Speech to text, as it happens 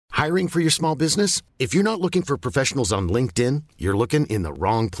Hiring for your small business? If you're not looking for professionals on LinkedIn, you're looking in the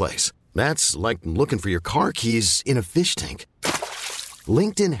wrong place. That's like looking for your car keys in a fish tank.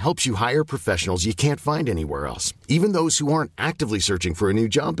 LinkedIn helps you hire professionals you can't find anywhere else, even those who aren't actively searching for a new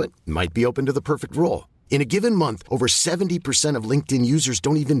job but might be open to the perfect role. In a given month, over 70% of LinkedIn users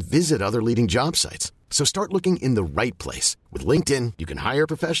don't even visit other leading job sites. So start looking in the right place. With LinkedIn, you can hire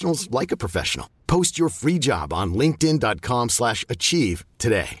professionals like a professional. Post your free job on linkedin.com/achieve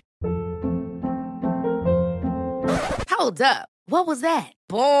today. Hold up. What was that?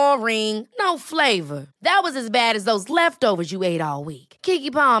 Boring. No flavor. That was as bad as those leftovers you ate all week.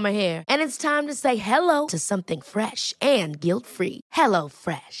 Keke Palmer here. And it's time to say hello to something fresh and guilt-free. Hello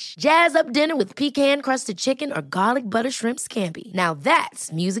Fresh. Jazz up dinner with pecan-crusted chicken or garlic butter shrimp scampi. Now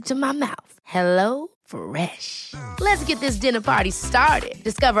that's music to my mouth. Hello Fresh. Let's get this dinner party started.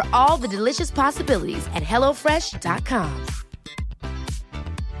 Discover all the delicious possibilities at hellofresh.com.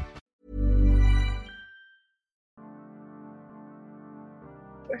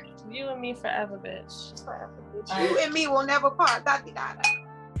 You and me forever, bitch. Forever, bitch. You and me will never part. Da-di-da-da.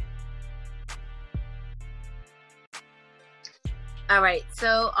 All right,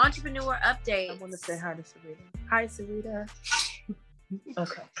 so entrepreneur update. I want to say hi to Sarita. Hi, Sarita.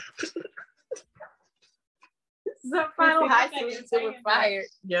 Okay. This is our final Hi, hi, Sarita. Sarita. We're fired.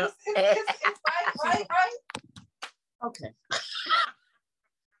 Yep. Right. Okay.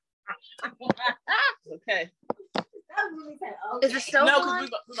 Okay. Is it still No, going?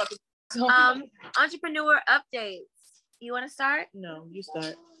 because we about to. Entrepreneur updates. You want to start? No, you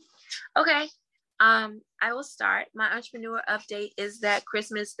start. Okay. I will start. My entrepreneur update is that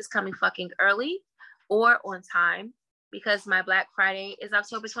Christmas is coming fucking early or on time because my Black Friday is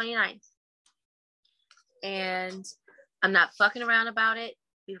October 29th. And I'm not fucking around about it.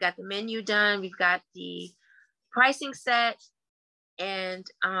 We've got the menu done. We've got the pricing set, and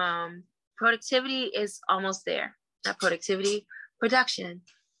productivity is almost there. Not productivity, production.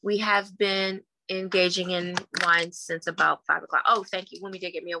 We have been engaging in wine since about 5 o'clock. Oh, thank you. Women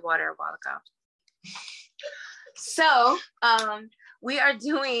did get me a water a while ago. So we are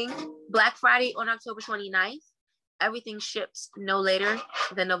doing Black Friday on October 29th. Everything ships no later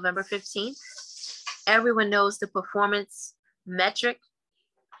than November 15th. Everyone knows the performance metric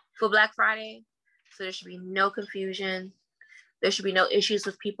for Black Friday. So there should be no confusion. There should be no issues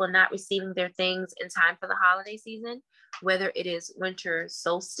with people not receiving their things in time for the holiday season, whether it is winter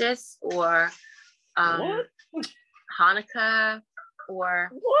solstice or Hanukkah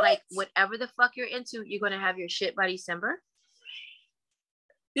or like whatever the fuck you're into, you're going to have your shit by December.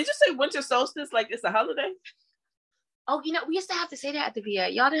 Did you say winter solstice like it's a holiday? Oh, you know, we used to have to say that at the VA.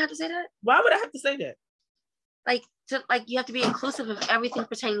 Y'all didn't have to say that? Why would I have to say that? Like you have to be inclusive of everything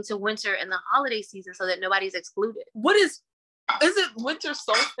pertaining to winter and the holiday season so that nobody's excluded. What is it winter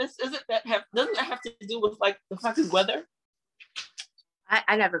solstice? Doesn't that have to do with like the fucking weather?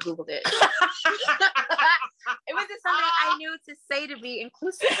 I never Googled it. It was just something I knew to say to be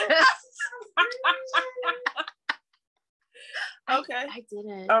inclusive. Okay. I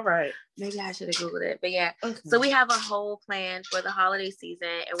didn't. All right. Maybe I should have Googled it. But yeah. Okay. So we have a whole plan for the holiday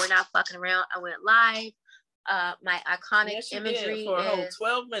season and we're not fucking around. I went live. My iconic imagery for a whole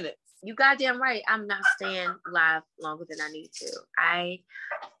 12 minutes. You goddamn right. I'm not staying live longer than I need to. I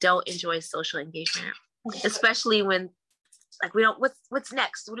don't enjoy social engagement, especially when like we don't. What's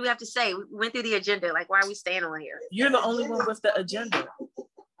next? What do we have to say? We went through the agenda. Like, why are we staying on here? You're the only one with the agenda.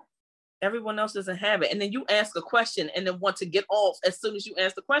 Everyone else doesn't have it. And then you ask a question and then want to get off as soon as you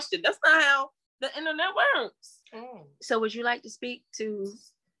ask the question. That's not how the internet works. So would you like to speak to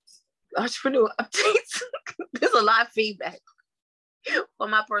entrepreneur updates? There's a lot of feedback on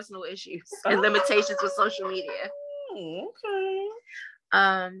my personal issues and limitations with social media. Okay.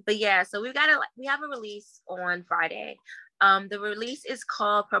 But yeah, so we have a release on Friday. The release is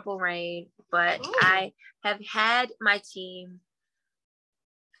called Purple Rain, but I have had my team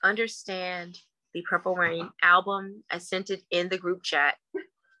understand the Purple Rain album. I sent it in the group chat.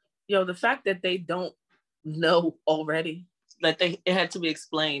 Yo, the fact that they don't know already, that it had to be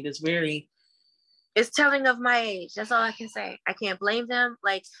explained is very... It's telling of my age. That's all I can say. I can't blame them.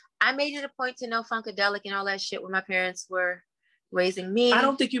 Like, I made it a point to know Funkadelic and all that shit when my parents were raising me. I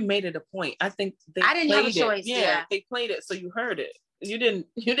don't think you made it a point. I think I didn't have a choice. Yeah, they played it, so you heard it. You didn't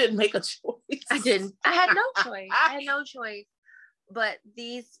make a choice. I didn't. I had no choice. I had no choice. But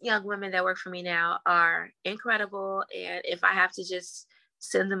these young women that work for me now are incredible. And if I have to just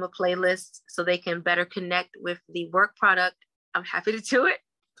send them a playlist so they can better connect with the work product, I'm happy to do it.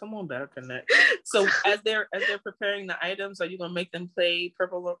 Come on, Better Connect. So as they're preparing the items, are you gonna make them play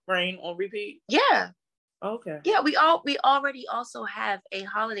Purple Rain on repeat? Yeah. Okay. Yeah, we already also have a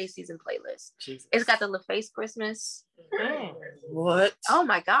holiday season playlist. Jesus. It's got the LaFace Christmas. What? Oh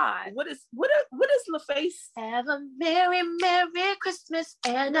my God. What is LaFace? Have a merry Christmas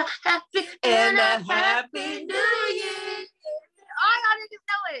and a happy New Year. All y'all niggas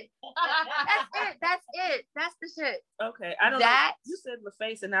know it. That's it. That's the shit. Okay, I don't know. You said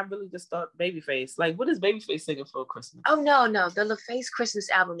LaFace, and I really just thought Babyface. Like, what is Babyface singing for Christmas? Oh no, the LaFace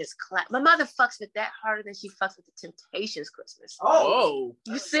Christmas album is my mother fucks with that harder than she fucks with the Temptations Christmas. Oh,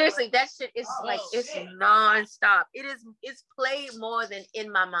 you seriously? That shit is it's nonstop. It's played more than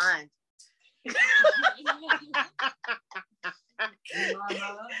In My Mind.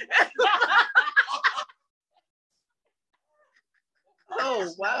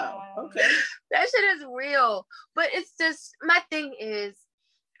 Oh wow. Okay. That shit is real. But it's just, my thing is,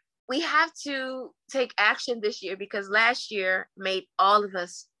 we have to take action this year because last year made all of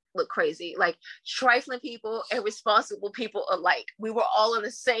us look crazy. Like trifling people and responsible people alike. We were all on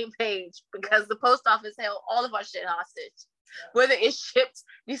the same page because the post office held all of our shit hostage. Whether it shipped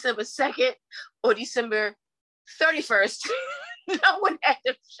December 2nd or December 31st. No one had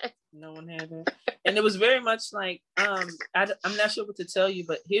them shit. No one had it. And it was very much like, I'm not sure what to tell you,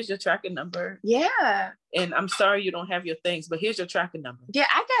 but here's your tracking number. Yeah. And I'm sorry you don't have your things, but here's your tracking number. Yeah,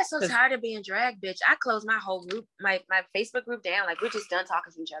 I got so tired of being dragged, bitch. I closed my whole group, my Facebook group down. Like, we're just done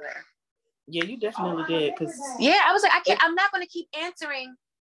talking to each other. Yeah, you definitely did. Yeah, I was like, I'm not going to keep answering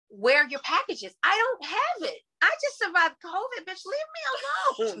where your package is. I don't have it. I just survived COVID, bitch. Leave me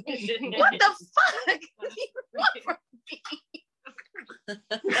alone. What the fuck? What do you want from me?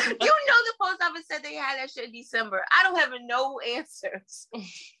 You know the post office said they had that shit in December. I don't have no answers.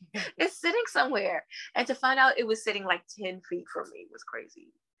 It's sitting somewhere. And to find out it was sitting like 10 feet from me was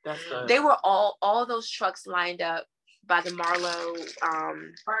crazy. That's good. They were all those trucks lined up by the Marlowe.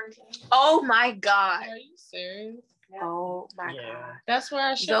 Oh my God. Are you serious? Oh my God. That's where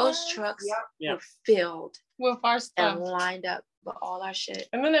our shit Those was? trucks were filled with our stuff and lined up with all our shit.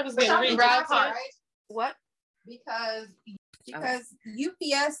 And then it was getting rerouted. Right? What? Because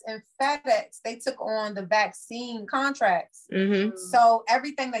UPS and FedEx, they took on the vaccine contracts. Mm-hmm. So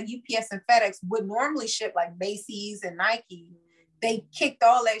everything that UPS and FedEx would normally ship, like Macy's and Nike, they kicked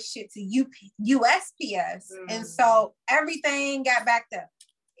all that shit to USPS. And so everything got backed up.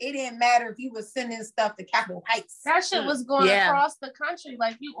 It didn't matter if you were sending stuff to Capitol Heights. That shit was going across the country.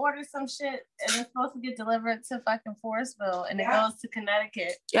 Like, you order some shit and it's supposed to get delivered to fucking Forestville and it goes to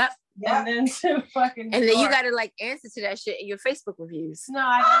Connecticut. Yep. And then to fucking New York. Then you gotta like answer to that shit in your Facebook reviews. No,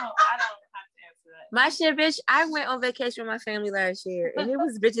 I don't have to answer that. My shit, bitch, I went on vacation with my family last year and it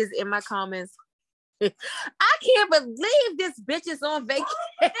was bitches in my comments. I can't believe this bitch is on vacation.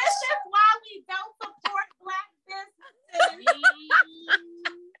 This is why we don't support Black businesses.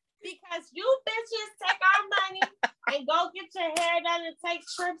 Because you bitches take our money and go get your hair done and take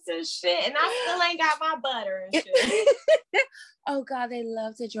trips and shit, and I still ain't got my butter and shit. Oh God, they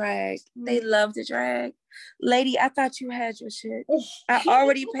love to drag. They love to drag. Lady, I thought you had your shit. I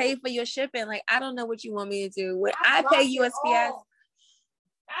already paid for your shipping. Like, I don't know what you want me to do. When I pay USPS.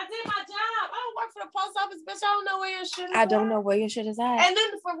 I did my job. I don't work for the post office, bitch. I don't know where your shit is. I don't know where your shit is at. And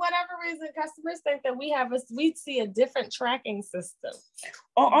then for whatever reason, customers think that we see a different tracking system.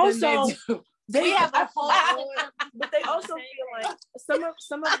 Oh, also we have a whole, but they also feel like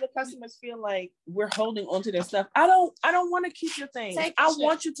some of the customers feel like we're holding onto their stuff. I don't want to keep your things. I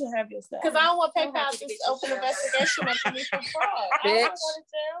want you to have your stuff. Because I don't want PayPal to open investigation of me for fraud.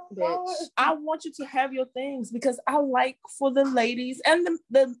 Bitch. I want you to have your things because I like for the ladies and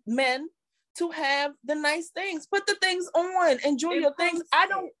the men to have the nice things. Put the things on. Enjoy your things. I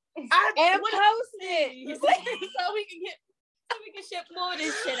post it so we can ship more of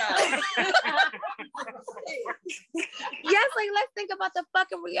this shit out. Yes, like let's think about the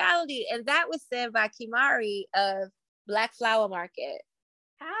fucking reality. And that was said by Kimari of Black Flower Market.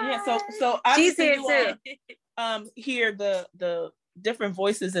 Hi. Yeah, so she's here too. Hear the different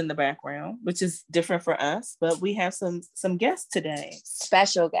voices in the background, which is different for us, but we have some guests today.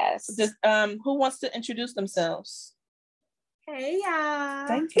 Special guests. Who wants to introduce themselves? Hey y'all.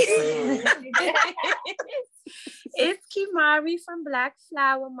 Thank you. It's Kimari from Black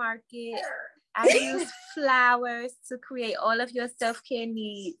Flower Market. I use flowers to create all of your self-care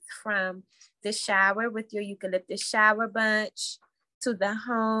needs, from the shower with your eucalyptus shower bunch to the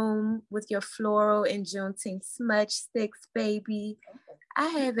home with your floral and Juneteenth smudge sticks, baby. I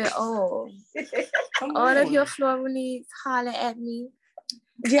have it all. All of your floral needs, holler at me.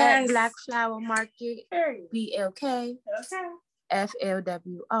 At Black Flower Market, BLK,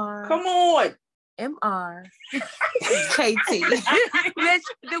 FLWR. Come on. Bitch,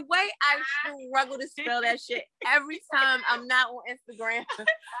 the way I struggle to spell that shit every time I'm not on Instagram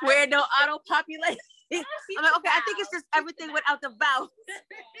where no auto populate. I'm like, okay, I think it's just everything without the vowels.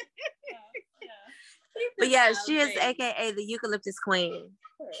 But yeah, she is AKA the Eucalyptus Queen.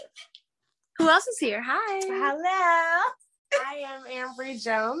 Who else is here? Hi. Hello. I am Ambry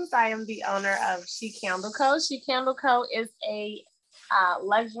Jones. I am the owner of She Candle Co. She Candle Co. is a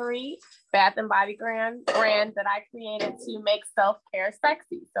luxury bath and body brand that I created to make self-care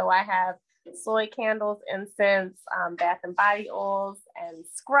sexy. So I have soy candles, incense, bath and body oils, and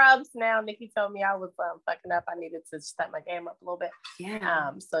scrubs. Now, Nikki told me I was fucking up. I needed to step my game up a little bit. Yeah.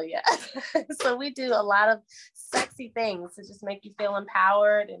 So we do a lot of sexy things to just make you feel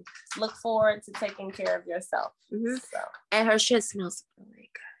empowered and look forward to taking care of yourself. Mm-hmm. So. And her shit smells really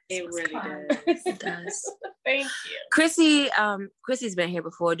good. It really does. It does. Thank you. Chrissy's been here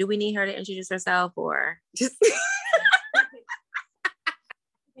before. Do we need her to introduce herself or just?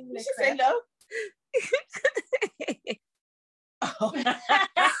 She said no. Oh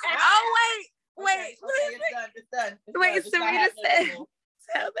wait. Okay, it's done. Wait, Serena said,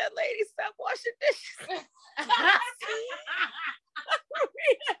 tell that lady stop washing dishes.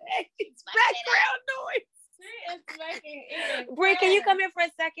 Background noise. Bree, can you come here for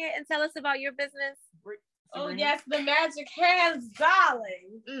a second and tell us about your business? Oh yes, the magic hands,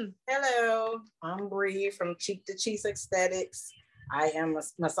 darling. Hello, I'm Bree from Cheek to Cheese Aesthetics. I am a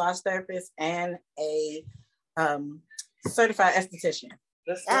massage therapist and a certified esthetician.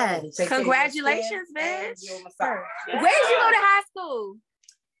 Yes. Congratulations, bitch. Where did you go to high school?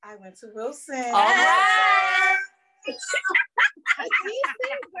 I went to Wilson. All right.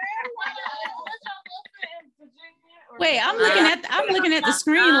 Wait, I'm looking at the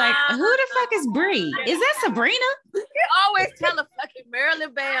screen like, who the fuck is Bree? Is that Sabrina? You always tell a fucking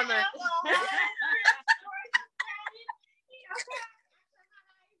Maryland Bama.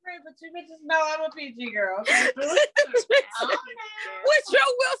 But you bitches know I'm a PG girl. Okay? What's your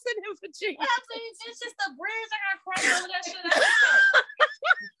Wilson in Virginia? It's just a bridge. I got crossed over that shit.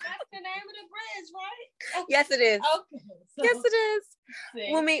 That's the name of the bridge, right? Yes, it is. Okay. So, Yes, it is.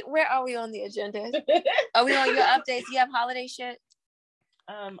 Well, where are we on the agenda? Are we on your updates? You have holiday shit?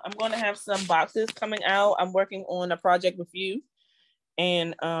 I'm going to have some boxes coming out. I'm working on a project with you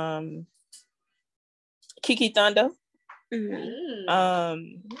and Kiki Thunder. Mm-hmm.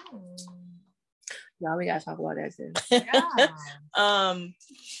 Y'all, we gotta talk about that too.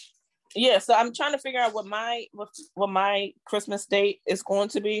 So I'm trying to figure out what my Christmas date is going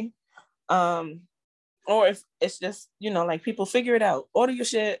to be, or if it's just like people figure it out, order your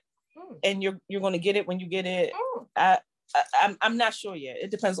shit, and you're going to get it when you get it. I'm not sure yet.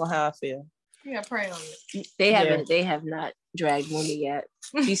 It depends on how I feel. Yeah, pray on it. They have not dragged women yet.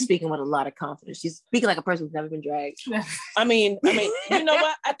 She's speaking with a lot of confidence. She's speaking like a person who's never been dragged. I mean, you know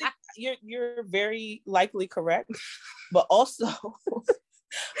what? I think you're very likely correct, but also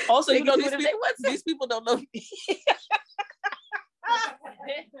these people don't know me.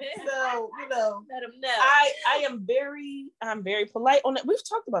 So let them know. I'm very polite on it. We've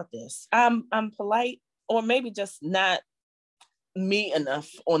talked about this. I'm polite, or maybe just not me enough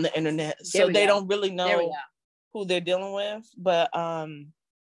on the internet, so they don't really know who they're dealing with. But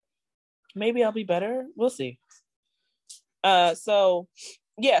maybe I'll be better. We'll see. So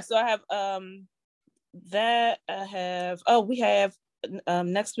I have that. I have we have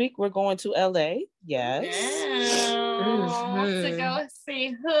next week we're going to LA. Yes. To go see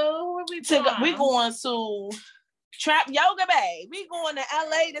who we're going to Trap Yoga Bay. We're going to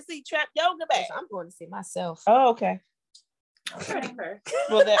LA to see Trap Yoga Bay. I'm going to see myself. Oh, okay.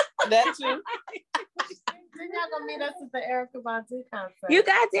 Well, that too. You're not gonna meet us at the Erykah Badu concert. You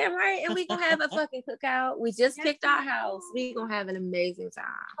goddamn right, and we gonna have a fucking cookout. We just picked our house. We gonna have an amazing time.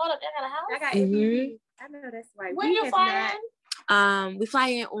 Hold up, they got a house. I got Mm-hmm. I know that's right. When you flying? We fly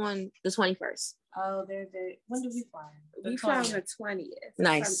in on the 21st. Oh, when do we fly? We fly on the 20th.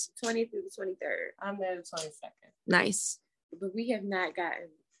 Nice. 20th through the 23rd. I'm there the 22nd. Nice. But we have not gotten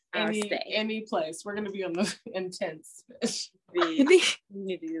any place. We're gonna be on the intense.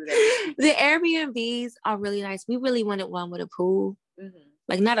 The Airbnbs are really nice. We really wanted one with a pool. Mm-hmm.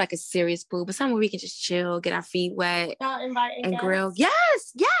 Like not like a serious pool, but somewhere we can just chill, get our feet wet, and grill.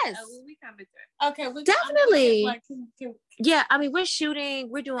 Yes. We coming through. Okay, definitely. Yeah, I mean, we're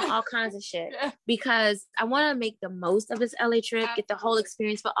doing all kinds of shit because I want to make the most of this LA trip, get the whole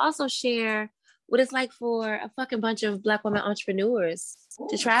experience, but also share what it's like for a fucking bunch of Black women entrepreneurs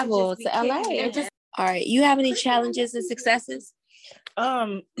to travel to LA. All right, you have any challenges and successes?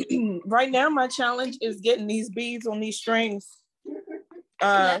 Right now my challenge is getting these beads on these strings.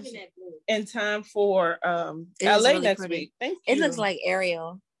 And in time for It is LA really next pretty. week. Thank you. It looks like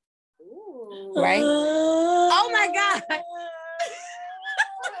Ariel, Ooh. right? Oh my God.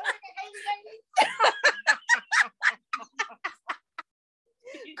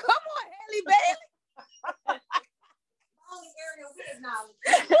 Come on, Haley Bailey. Only Ariel we acknowledge.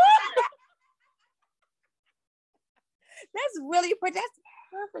 That's really pretty. That's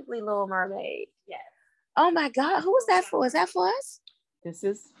perfectly Little Mermaid. Yes. Oh my God. Who was that for? Is that for us? This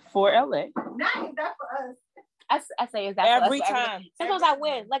is for LA. Not is that for us. I say, is that Every for us? time. Sometimes I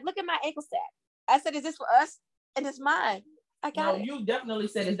win. Like, look at my ankle stack. I said, is this for us? And it's mine. I got it. You definitely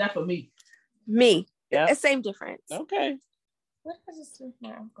said, is that for me? Me. Yeah. It's same difference. Okay. What does this do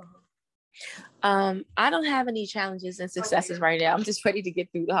for alcohol? I don't have any challenges and successes right now. I'm just ready to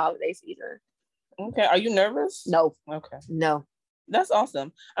get through the holiday season. Okay. Are you nervous? No. Okay. No. That's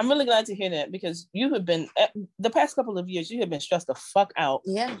awesome. I'm really glad to hear that because you have been the past couple of years, you have been stressed the fuck out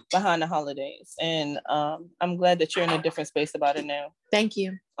behind the holidays. And I'm glad that you're in a different space about it now. Thank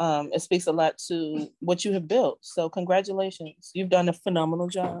you. It speaks a lot to what you have built. So congratulations. You've done a phenomenal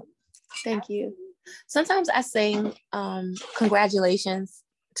job. Thank you. Sometimes I sing congratulations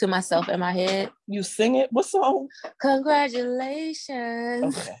to myself in my head. You sing it? What song?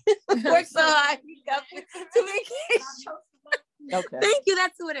 Congratulations. Okay. Work so hard. You got to vacation. Okay. Thank you.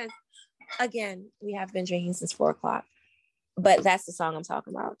 That's who it is. Again, we have been drinking since 4:00, but that's the song I'm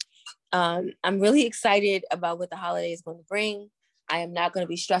talking about. I'm really excited about what the holiday is going to bring. I am not going to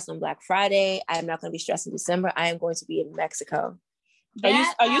be stressed on Black Friday. I am not going to be stressed in December. I am going to be in Mexico.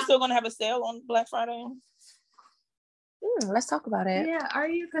 Are you still going to have a sale on Black Friday? Let's talk about it. Yeah, are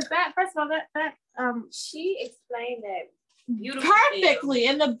you? Because that, first of all, that she explained that perfectly,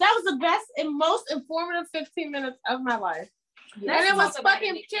 and that was the best and most informative 15 minutes of my life. Yeah, and it was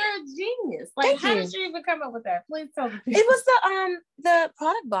fucking pure genius. Like, how did you even come up with that? Please tell the people. It was the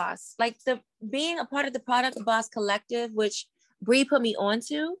Product Boss, like the being a part of the Product Boss Collective, which Bree put me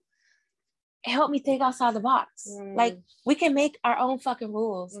onto. Helped me think outside the box. Like, we can make our own fucking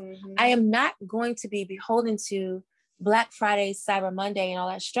rules. I am not going to be beholden to Black Friday, Cyber Monday, and all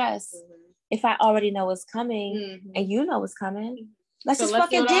that stress if I already know what's coming and you know what's coming. Let's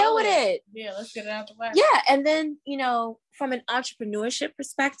fucking deal with it. Yeah, let's get it out the way. Yeah, and then, from an entrepreneurship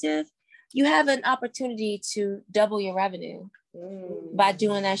perspective, you have an opportunity to double your revenue by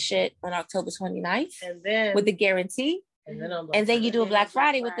doing that shit on October 29th and then with the guarantee. And then you do a Black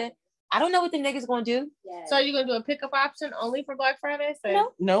Friday with it. I don't know what the niggas gonna do. Yeah. So are you gonna do a pickup option only for Black Friday?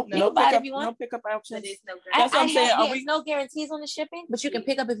 No pickup, no pickup options. That's what I'm saying. There's no guarantees on the shipping, but you can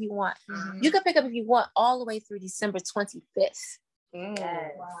pick up if you want. You can pick up if you want all the way through December 25th.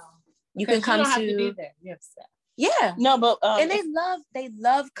 Wow. You can come have to be there. You have to. Yeah. No, but and they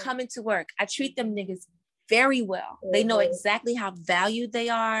love coming to work. I treat them niggas very well. They know exactly how valued they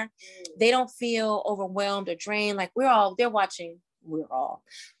are. They don't feel overwhelmed or drained. Like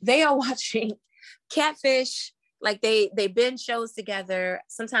they are watching Catfish. Like they binge shows together.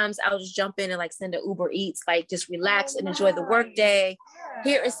 Sometimes I'll just jump in and like send an Uber Eats, like just relax and enjoy the work day.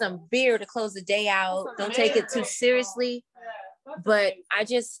 Here is some beer to close the day out. Don't take it too seriously. But I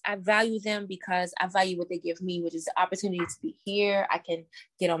value them because I value what they give me, which is the opportunity to be here. I can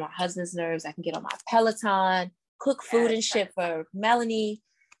get on my husband's nerves. I can get on my Peloton, cook food and shit for Melanie.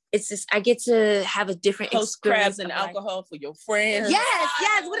 It's just, I get to have a different Post crabs and alcohol for your friends.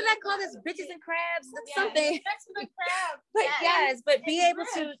 Yes. What did I call this? Bitches and crabs? Something. But but be able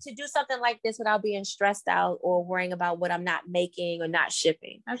to do something like this without being stressed out or worrying about what I'm not making or not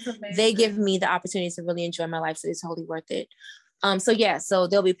shipping. That's amazing. They give me the opportunity to really enjoy my life, so it's totally worth it. So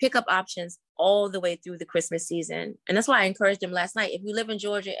there'll be pickup options all the way through the Christmas season. And that's why I encouraged them last night. If you live in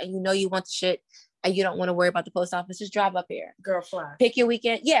Georgia and you know you want the shit and you don't want to worry about the post office, just drive up here. Girl, fly. Pick your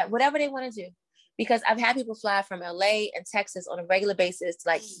weekend. Yeah, whatever they want to do. Because I've had people fly from LA and Texas on a regular basis to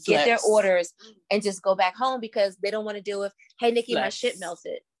like get their orders and just go back home because they don't want to deal with, hey, Nikki, my shit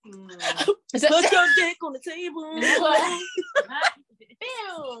melted. Put your dick on the table.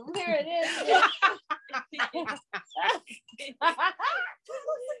 Boom, here it is. Come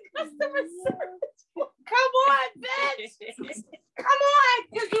on, bitch. Come on,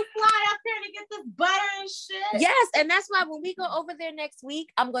 because you fly up here to get this butter and shit. Yes, and that's why when we go over there next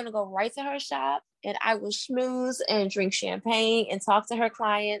week, I'm going to go right to her shop and I will schmooze and drink champagne and talk to her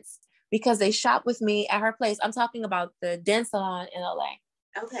clients because they shop with me at her place. I'm talking about the Den Salon in LA.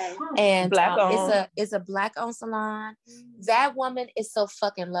 Okay. And Black it's a Black-owned salon. That woman is so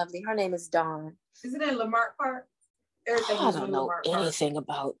fucking lovely. Her name is Dawn. Is it in Lamarck Park? Everything I was don't in know Lamar Park. anything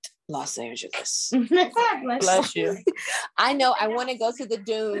about Los Angeles. Bless you. I know I want to go to the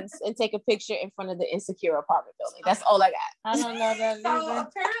dunes and take a picture in front of the Insecure apartment building. That's all I got. I don't know that So either.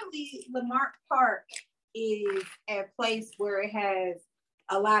 apparently Lamar Park is a place where it has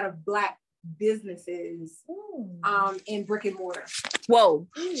a lot of Black businesses in brick and mortar. Whoa.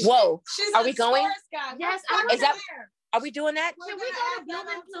 She's Are a we going? stores guy. Yes, Let's Is that- go there. Are we doing that? Can we gonna go to add Bloom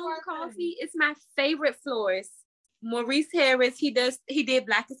that and up to Bloom our Coffee? It's my favorite florist. Maurice Harris, he did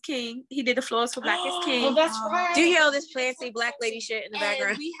Black is King. He did the floors for Black is King. Oh, that's right. Do you hear all this fancy Black lady shit in the And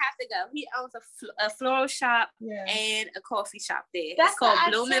background? we have to go. He owns a floral shop Yeah. and a coffee shop there. That's it's called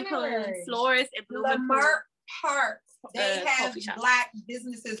the Bloom and Bloom itinerary. Florist and Bloom and Bloom. Lamar Park, they have coffee shop. Black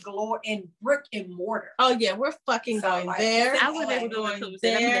businesses galore in brick and mortar. Oh yeah, we're fucking So, going like, there. I would We're have going Bloom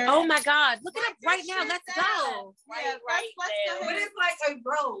there. Oh my God. Look it up What right this now. shit Let's says. go. Right, Yeah, right let's there. go But ahead. it's like a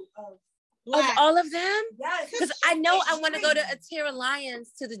row of Of Black. all of them? yes. Because I know I want to go to Atira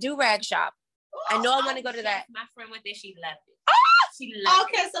Lions to the do-rag shop. I know I want to go to that. My friend went there. She loved it. She loved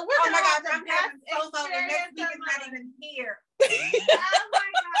Okay, so we're Oh gonna my have God, the I'm having best so the next experience week of is my not even here. Oh my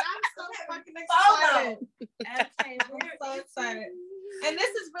God, I'm so fucking excited. Okay, we're so excited. And this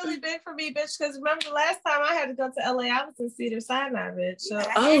is really big for me, bitch, because remember the last time I had to go to LA, I was in Cedars-Sinai, bitch. So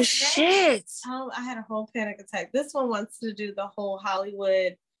Oh, shit. I had a whole panic attack. This one wants to do the whole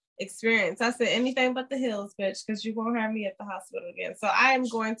Hollywood experience. I said anything but the hills, bitch, because you won't have me at the hospital again. So I am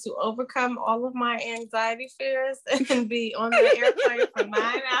going to overcome all of my anxiety fears and be on the airplane for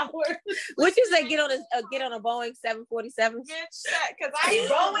 9 hours. What you say? Get on a Boeing 747? Bitch, because I used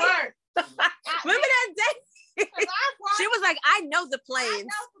to work. Remember that day? 'Cause I worked. She was like, I know the I planes.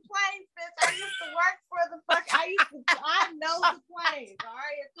 know the planes, bitch. I used to work for the fuck. I know the planes. All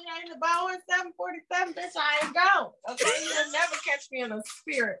right, if it ain't a Boeing 747, bitch, I ain't going. Okay, you'll never catch me in a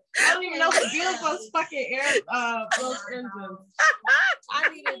Spirit. I don't even know who builds those fucking those engines. I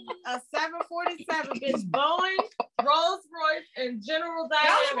needed a 747, bitch. Boeing, Rolls Royce, and General Y'all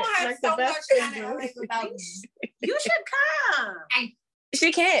Dynamics. gonna have Like so the much best fun in LA engines. without me. You should come.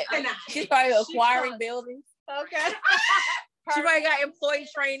 She can't. She's probably acquiring could. buildings. Okay. She probably got employee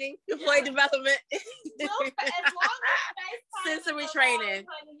training, employee development, Well, as long as FaceTime sensory is training. around,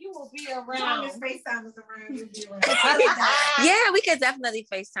 honey, you will be As long as around. FaceTime is around, you'll be around. Yeah, we could definitely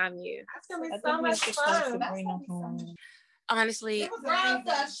FaceTime you. That's gonna be so much fun. Honestly, Love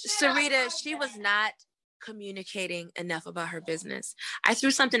the shit out Sarita, of she that. was not communicating enough about her business. I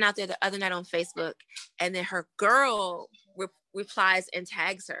threw something out there the other night on Facebook, and then her girl replies and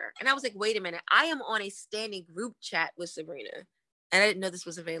tags her. And I was like, wait a minute, I am on a standing group chat with Sabrina, and I didn't know this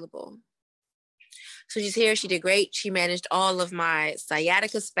was available. So she's here. She did great. She managed all of my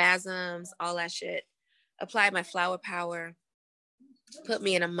sciatica spasms, all that shit. Applied my flower power, put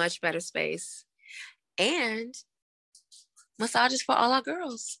me in a much better space. And massages for all our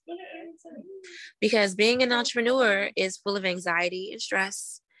girls. Because being an entrepreneur is full of anxiety and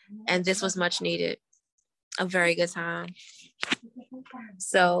stress. And this was much needed. A very good time.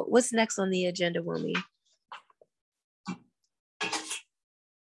 So what's next on the agenda, Wumi?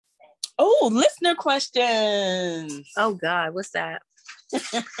 Oh, listener questions. Oh God, what's that?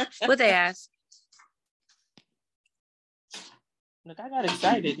 What they ask? Look, I got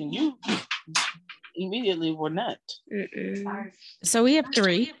excited and you immediately were not. Mm-mm. So we have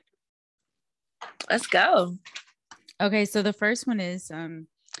 3. Let's go. Okay, so the first one is,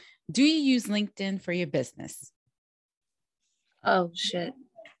 do you use LinkedIn for your business? Oh shit.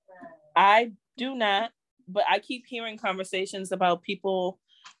 I do not, but I keep hearing conversations about people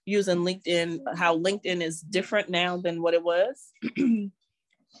using LinkedIn, how LinkedIn is different now than what it was.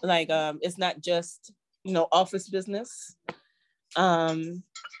 Like, it's not just, office business.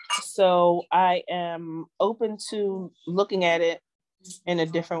 So I am open to looking at it in a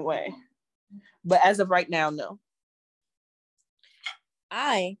different way. But as of right now, no.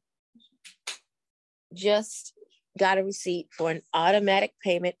 I just got a receipt for an automatic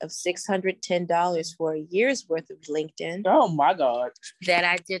payment of $610 for a year's worth of LinkedIn Oh my God. that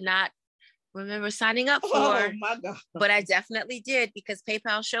I did not remember signing up for, Oh my God. but I definitely did because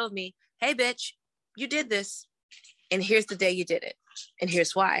PayPal showed me, hey, bitch, you did this. And here's the day you did it. And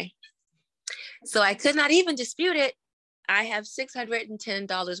here's why. So I could not even dispute it. I have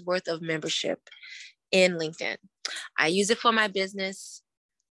 $610 worth of membership in LinkedIn. I use it for my business.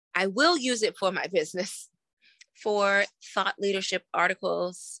 I will use it for my business for thought leadership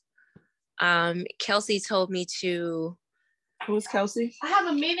articles. Kelsey told me to. Who's Kelsey? I have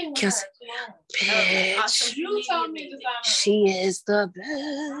a meeting with Kelsey. her. Bitch. You told me to sign up. She is the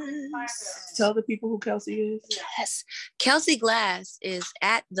best. Tell the people who Kelsey is. Yes. Kelsey Glass is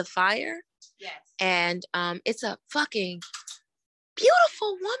at The Fire. Yes. And it's a fucking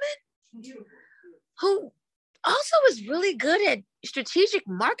beautiful woman who also is really good at strategic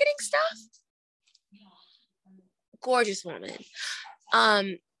marketing stuff. Gorgeous woman.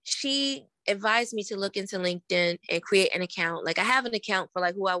 She advised me to look into LinkedIn and create an account. Like I have an account for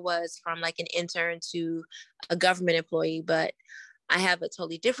like who I was from like an intern to a government employee, but I have a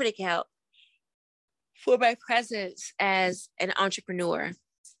totally different account for my presence as an entrepreneur.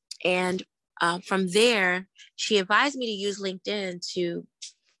 And from there, she advised me to use LinkedIn to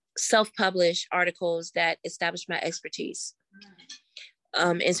self-publish articles that establish my expertise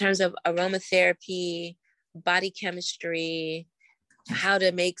in terms of aromatherapy, body chemistry, how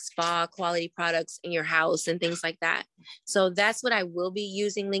to make spa quality products in your house and things like that. So that's what I will be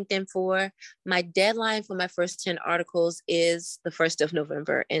using LinkedIn for. My deadline for my first 10 articles is the 1st of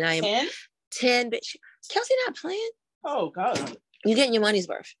November. And I am 10, but Kelsey not playing. Oh God. You're getting your money's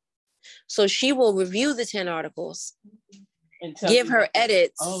worth. So she will review the 10 articles, give her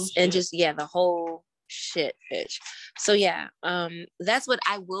edits, and just, the whole shit, bitch. So that's what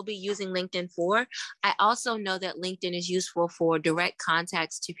I will be using LinkedIn for. I also know that LinkedIn is useful for direct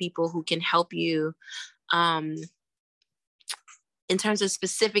contacts to people who can help you in terms of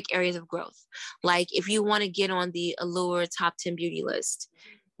specific areas of growth. Like if you want to get on the Allure top 10 beauty list,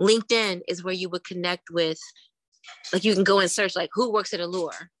 LinkedIn is where you would connect with, like you can go and search like who works at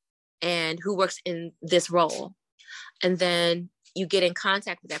Allure and who works in this role. And then you get in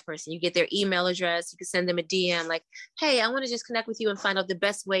contact with that person. You get their email address. You can send them a DM like, hey, I want to just connect with you and find out the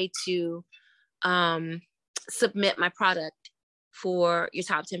best way to submit my product for your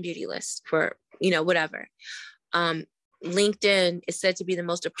top 10 beauty list for, whatever. LinkedIn is said to be the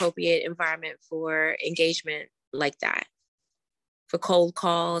most appropriate environment for engagement like that, for cold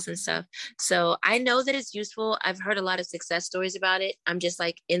calls and stuff. So I know that it's useful. I've heard a lot of success stories about it. I'm just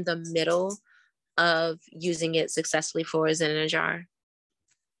like in the middle of using it successfully for Zen in a Jar.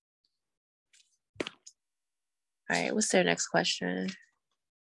 All right, what's their next question?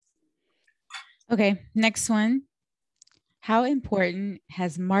 Okay, next one. How important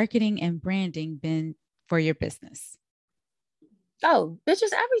has marketing and branding been for your business? Oh, bitch,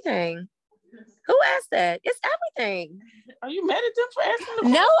 it's everything. Who asked that? It's everything. Are you mad at them for asking the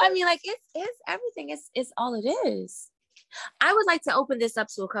question? No, I mean, like, it's everything. It's all it is. I would like to open this up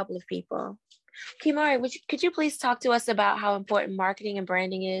to a couple of people. Kimari, could you please talk to us about how important marketing and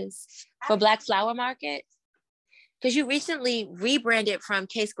branding is for Black Flower Market? Because you recently rebranded from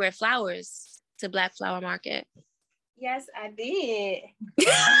K Square Flowers to Black Flower Market. Yes, I did.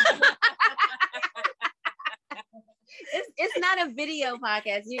 It's not a video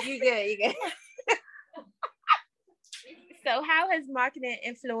podcast. You're good. You're good. So how has marketing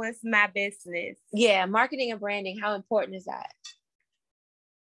influenced my business? Yeah, marketing and branding. How important is that?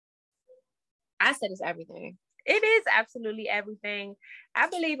 I said it's everything. It is absolutely everything. I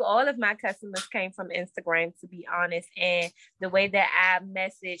believe all of my customers came from Instagram, to be honest, and the way that I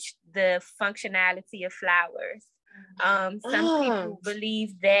message the functionality of flowers. Some people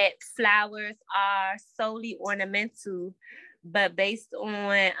believe that flowers are solely ornamental, but based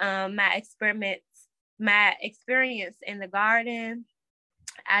on my experience in the garden,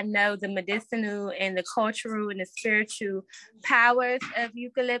 I know the medicinal and the cultural and the spiritual powers of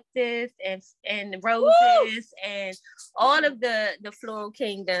eucalyptus and roses and all of the floral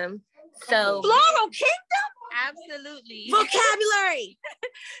kingdom. So floral kingdom? Absolutely. Vocabulary.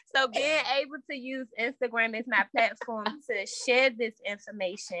 So being able to use Instagram as my platform to share this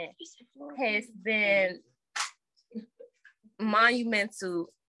information has been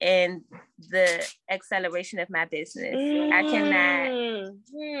monumental in the acceleration of my business. I cannot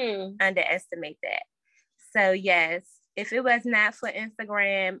underestimate that. So yes, if it was not for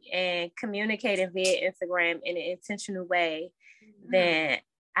Instagram and communicating via Instagram in an intentional way, then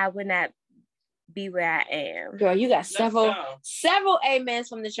I would not be where I am. Girl, you got several amens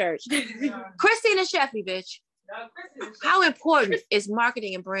from the church. Christina Sheffy, bitch. How important is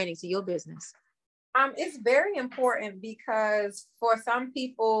marketing and branding to your business? It's very important because for some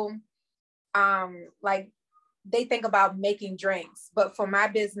people, like they think about making drinks, but for my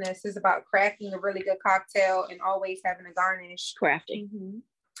business, it's about crafting a really good cocktail and always having a garnish. Crafting. Mm-hmm.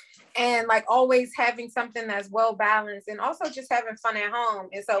 And like always having something that's well balanced and also just having fun at home.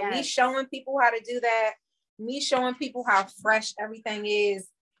 And so me showing people how to do that, me showing people how fresh everything is,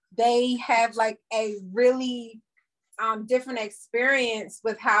 they have like a really different experience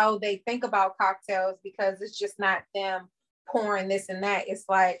with how they think about cocktails, because it's just not them pouring this and that. It's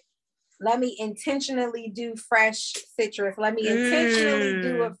like, let me intentionally do fresh citrus. Let me intentionally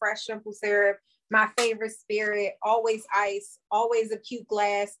do with fresh simple syrup. My favorite spirit, always ice, always a cute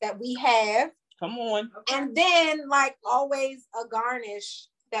glass that we have. Come on. And then like always a garnish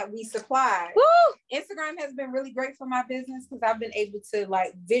that we supply. Woo! Instagram has been really great for my business because I've been able to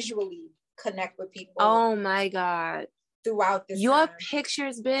like visually connect with people. Oh my God. Throughout this your time.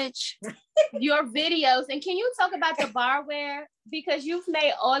 Pictures, bitch. Your videos. And can you talk about the barware? Because you've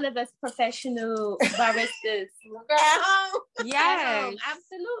made all of us professional baristas. Yes.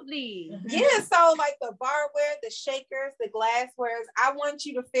 Absolutely. Yeah, so like the barware, the shakers, the glasswares, I want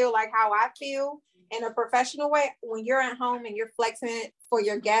you to feel like how I feel in a professional way. When you're at home and you're flexing it for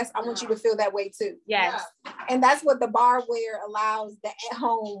your guests, I want you to feel that way too. Yes. And that's what the barware allows the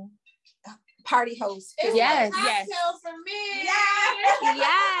at-home party host. Yes. Yes. For me.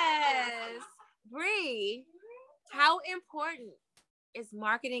 Yes. Bree, how important is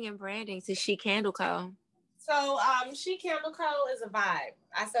marketing and branding to She Candle Co? So She Candle Co is a vibe.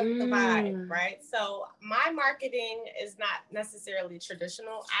 I set the vibe, right? So my marketing is not necessarily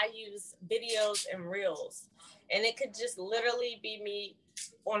traditional. I use videos and reels. And it could just literally be me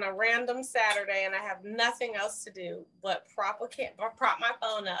on a random Saturday and I have nothing else to do but prop my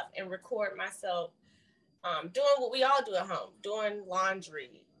phone up and record myself doing what we all do at home, doing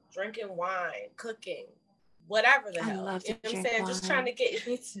laundry, drinking wine, cooking, whatever the hell. Love you know what I'm drink saying? wine. Just trying to get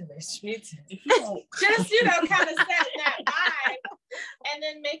me too, bitch. Me too. Just, kind of set that vibe. And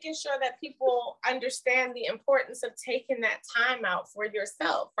then making sure that people understand the importance of taking that time out for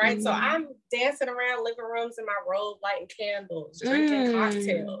yourself, right? Mm-hmm. So I'm dancing around living rooms in my robe, lighting candles, drinking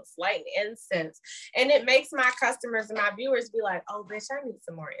cocktails, lighting incense. And it makes my customers and my viewers be like, oh, bitch, I need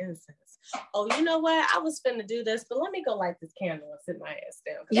some more incense. Oh, you know what? I was finna do this, but let me go light this candle and sit my ass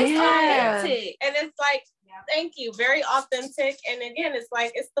down. It's authentic. And it's like, thank you, very authentic. And again, it's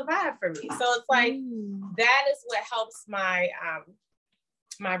like, it's the vibe for me. So it's like, that is what helps my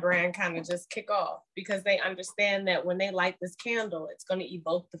my brand kind of just kick off, because they understand that when they light this candle, it's going to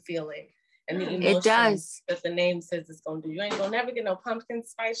evoke the feeling and the emotion that the name says it's going to do. You ain't going to never get no pumpkin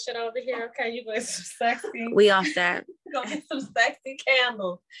spice shit over here. Okay, you going some sexy. We off that. You're going to get some sexy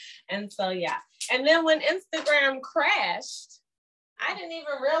candles. And so, yeah. And then when Instagram crashed, I didn't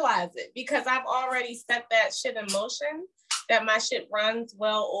even realize it because I've already set that shit in motion, that my shit runs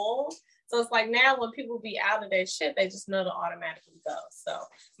well oiled. So it's like now when people be out of their shit, they just know to automatically go. So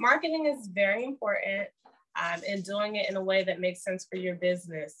marketing is very important, and doing it in a way that makes sense for your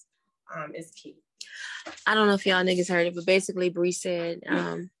business is key. I don't know if y'all niggas heard it, but basically Bree said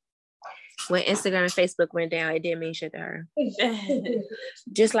when Instagram and Facebook went down, it didn't mean shit to her.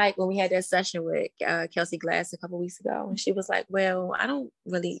 Just like when we had that session with Kelsey Glass a couple weeks ago, and she was like, well, I don't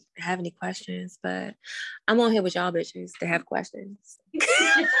really have any questions, but I'm on here with y'all bitches to have questions.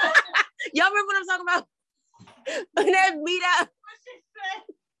 Y'all remember what I'm talking about? That meet up.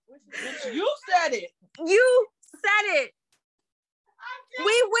 You said it. You said it.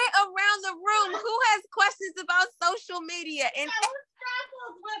 We went around the room. Who has questions about social media? And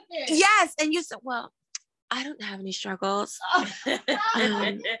with it. Yes, and you said, well, I don't have any struggles. That was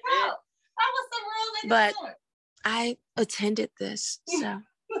the real but I attended this, so.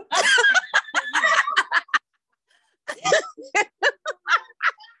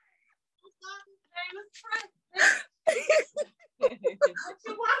 What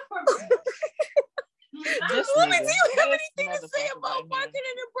you want from me? Woman, do you have anything to say about marketing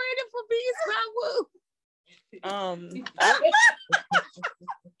and branding for Bees Bravo?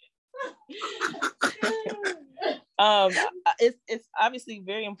 It's obviously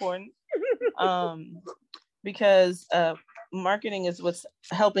very important because marketing is what's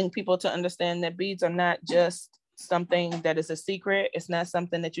helping people to understand that beads are not just something that is a secret. It's not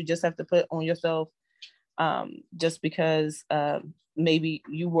something that you just have to put on yourself just because maybe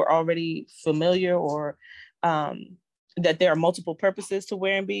you were already familiar, or that there are multiple purposes to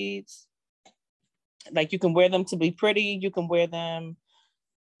wearing beads. Like you can wear them to be pretty, you can wear them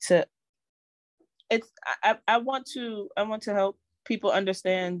to, I want to help people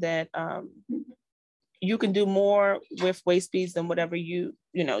understand that you can do more with waist beads than whatever you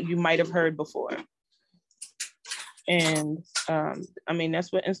might have heard before. And I mean,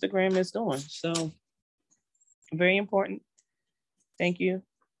 that's what Instagram is doing. So very important. Thank you.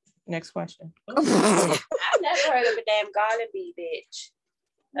 Next question. I've never heard of a damn garland bead, bitch.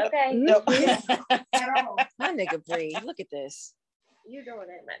 Okay. No. My nigga Bree, look at this. You're doing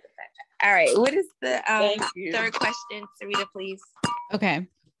it, matter of fact. All right. What is the third question, Sarita, please? Okay.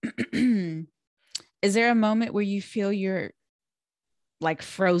 Is there a moment where you feel you're like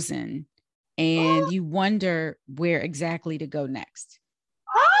frozen and you wonder where exactly to go next?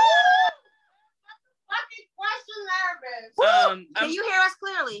 Fucking question, Can you hear us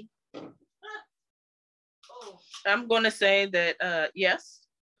clearly? I'm going to say that, yes.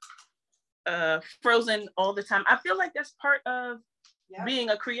 Frozen all the time. I feel like that's part of being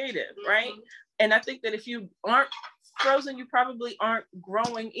a creative, right? And I think that if you aren't frozen, you probably aren't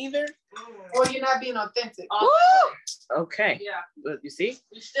growing either. Or you're not being authentic. Okay. Yeah. You see?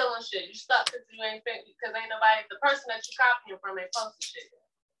 You still on shit. You stuck because you ain't fit because ain't nobody, the person that you copying from ain't posting shit.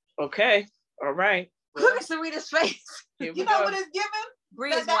 Okay. All right. Look at Sarita's face. Here we You know go. what it's giving?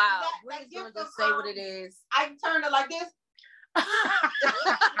 Bree is wild. Bree's going to say what it is. I can turn it like this.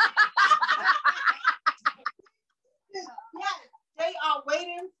 Yes, they are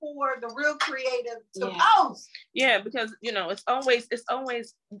waiting for the real creative to post. Yeah, because it's always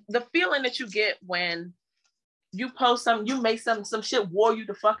the feeling that you get when you post something, you make some shit wore you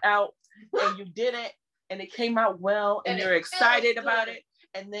the fuck out, and you did it, and it came out well, and you're excited about it,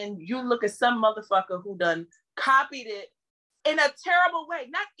 and then you look at some motherfucker who done copied it in a terrible way,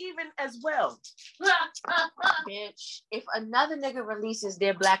 not even as well. Bitch, if another nigga releases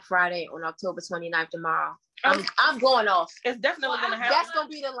their Black Friday on October 29th tomorrow, I'm going off. It's definitely gonna happen. That's gonna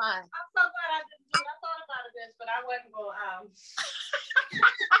be the line. I'm so glad I didn't do it. I thought about it, but I wasn't going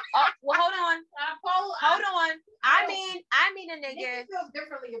Well, hold on. Hold on. I mean a nigga feels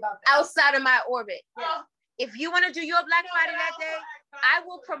differently about that. outside of my orbit. Yeah. If you want to do your Black Friday that day, I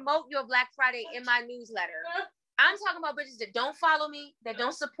will promote your Black Friday in my newsletter. I'm talking about bitches that don't follow me, that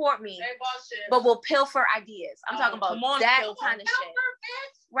don't support me, but will pilfer ideas. I'm talking about that kind of shit.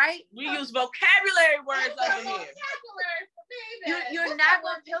 Right? We use vocabulary words over here. You're not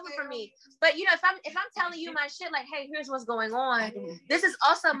going to pilfer from me. But if I'm telling you my shit, like, hey, here's what's going on. This is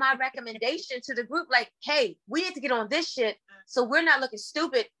also my recommendation to the group. Like, hey, we need to get on this shit so we're not looking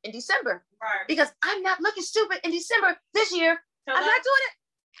stupid in December. Right. Because I'm not looking stupid in December this year. I'm not doing it.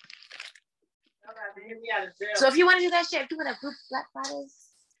 So if you want to do that shit, if you want to group Black Fridays,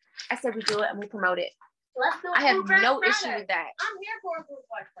 I said we do it and we promote it. Let's do it. I have no issue with that. I'm here for a group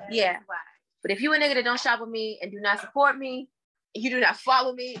Black Friday. Yeah. But if you a nigga that don't shop with me and do not support me, and you do not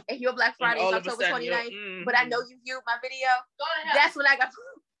follow me, and your Black Friday is October 29th, but I know you viewed my video, that's when I got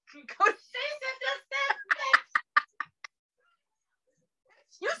go to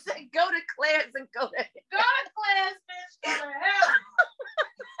You said go to Claire's and go to hell. Go to Claire's, bitch. Go to hell.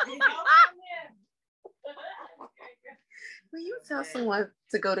 Will you tell someone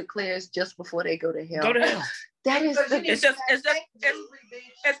to go to Claire's just before they go to hell? Go to hell. That is it's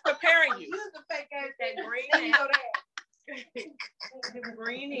preparing you. Use the fake ass that green. Then you go there.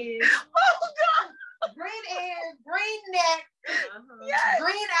 Green is. Oh God. Green ears, green neck, yes.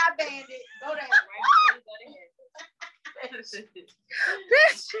 Green eye bandit. Go there.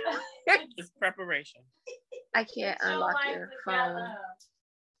 Bitch. It's preparation. I can't unlock your phone.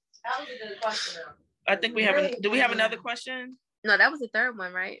 That was a good question. I think we have. Do we have another question? No, that was the third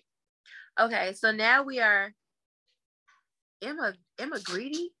one, right? Okay, so now we are. Emma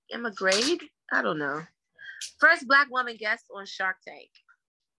Grade? I don't know. First Black woman guest on Shark Tank.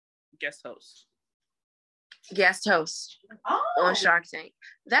 Guest host on Shark Tank.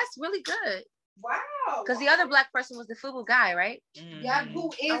 That's really good. Wow. Because the other Black person was the FUBU guy, right? Yeah.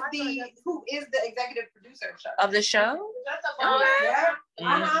 Who is the executive producer of the show? Yeah.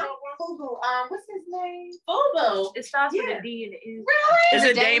 FUBU. What's his name? FUBU. It starts with a D and it is. Really? Is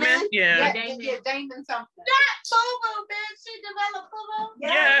it Damon? Yeah. Damon something. That FUBU, bitch. She developed FUBU.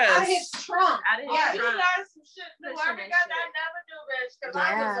 Yes. Out of his trunk. You learned some shit new. I forgot that I never do, bitch. Because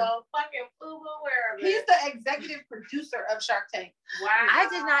I was a fucking FUBU wearer. He's the executive producer of Shark Tank. Wow. I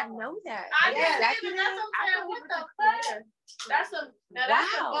did not know that. I didn't even. That's what I'm saying. What the fuck? That's some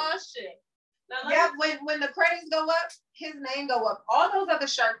bullshit. Yeah, when the credits go up, his name go up. All those other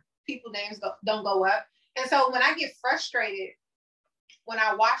Shark people names don't go up. And so when I get frustrated when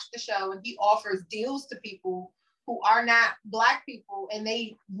I watch the show and he offers deals to people who are not Black people and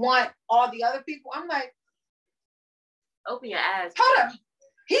they want all the other people, I'm like, open your eyes. Hold up.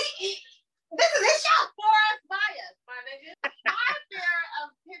 This is his show. For us, bias, my nigga. I'm fear of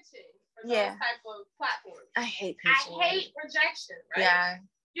pitching for those type of platforms. I hate pitching. I hate rejection, right? Yeah.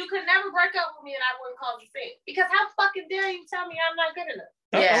 You could never break up with me and I wouldn't call you fake. Because how fucking dare you tell me I'm not good enough?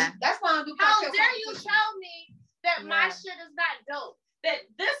 Yeah. That's why I don't do How dare you tell me that my shit is not dope? That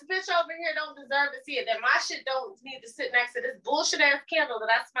this bitch over here don't deserve to see it. That my shit don't need to sit next to this bullshit ass candle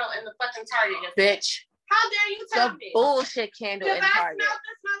that I smell in the fucking Target. Bitch. How dare you tell me? Bullshit candle in Target. Because I smelled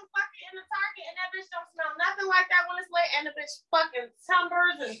this motherfucker in the Target and that bitch don't smell nothing like that when it's lit. And the bitch fucking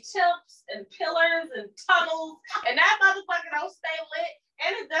timbers and tips and pillars and tunnels. And that motherfucker don't stay lit.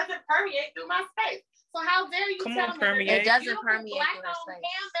 And it doesn't permeate through my space. So how dare you tell me it doesn't permeate through my space.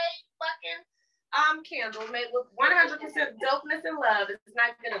 Handmade fucking candle made with 100% dopeness and love is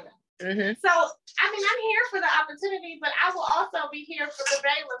not good enough. Mm-hmm. So, I mean, I'm here for the opportunity, but I will also be here for the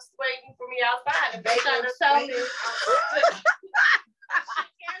bailiffs waiting for me outside. If they trying to tell me,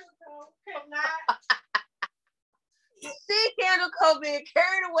 see Candle Co being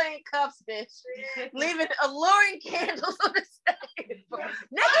carried away in cuffs, bitch. Leaving alluring candles on the stage.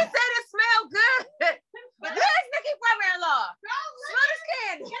 Nikki said it smelled good. But there's Nikki brother-in-law. Smell this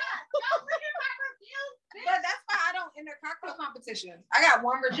candle. But that's why I don't enter cocktail competitions. I got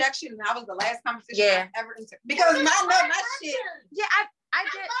one rejection, and that was the last competition I ever entered. Because my shit. Yeah, I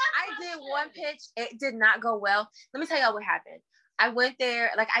did one pitch. It did not go well. Let me tell y'all what happened. I went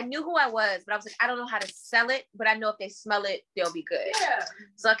there, like I knew who I was, but I was like, I don't know how to sell it, but I know if they smell it, they'll be good. Yeah.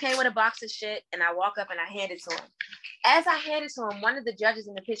 So I came with a box of shit and I walk up and I hand it to him. As I handed it to him, one of the judges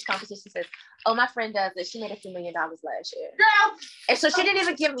in the pitch competition says, oh, my friend does this. She made $1 few million last year. Girl. And so she didn't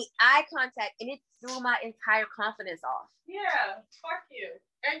even give me eye contact, and it threw my entire confidence off. Yeah, fuck you.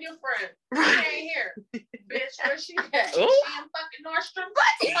 And your friend. She ain't here. Bitch, where she at? She in fucking Nordstrom?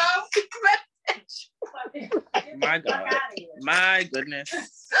 My God. My goodness.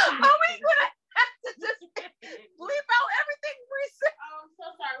 Are we gonna have to just bleep out everything we said? Oh, I'm so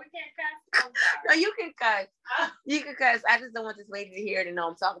sorry. We can't cuss. No, you can cuss. You can cuss. I just don't want this lady to hear it and know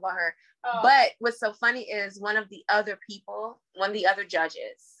I'm talking about her. But what's so funny is one of the other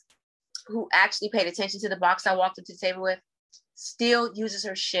judges who actually paid attention to the box I walked up to the table with still uses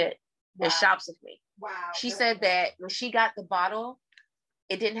her shit and shops with me. Wow. She said that when she got the bottle,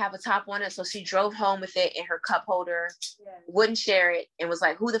 it didn't have a top on it, so she drove home with it in her cup holder, wouldn't share it, and was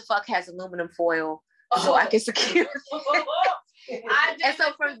like, who the fuck has aluminum foil so I can secure it? And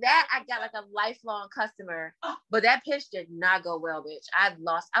so from that, I got like a lifelong customer, but that pitch did not go well, bitch. I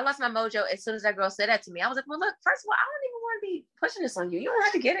lost my mojo as soon as that girl said that to me. I was like, well, look, first of all, I don't even want to be pushing this on you. You don't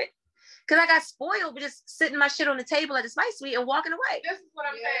have to get it. Because I got spoiled with just sitting my shit on the table at the Spice Suite and walking away. This is what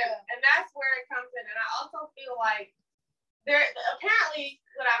I'm saying. And that's where it comes in. And I also feel like there, apparently,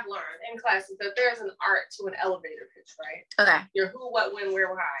 what I've learned in class is that there's an art to an elevator pitch, right? Okay. Your who, what, when, where,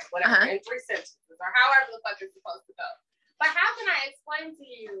 why, whatever, in 3 sentences, or however the fuck it's supposed to go. But how can I explain to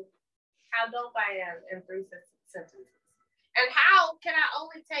you how dope I am in 3 sentences? And how can I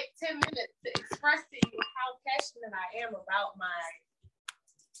only take 10 minutes to express to you how passionate I am about my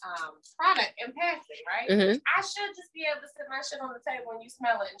product and passing, right? Mm-hmm. I should just be able to sit my shit on the table and you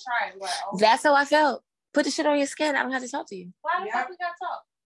smell it and try it. Like, oh, that's how I felt. Put the shit on your skin. I don't have to talk to you. Why the fuck we gotta talk?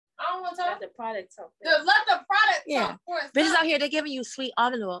 I don't want to talk. Let the product talk. Let the product talk for itself. Bitches out here, they're giving you sweet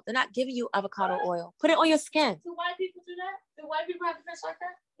almond oil. They're not giving you avocado oil. Put it on your skin. Do white people do that? Do white people have to fish like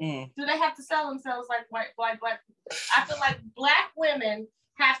that? Do they have to sell themselves like black people? I feel like black women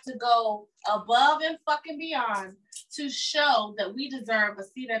have to go above and fucking beyond to show that we deserve a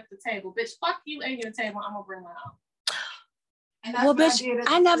seat at the table. Bitch, fuck you and your table. I'm gonna bring my own. Well, bitch,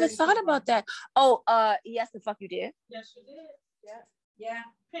 I never thought about that. Oh, yes, the fuck you did. Yes, you did. Yeah.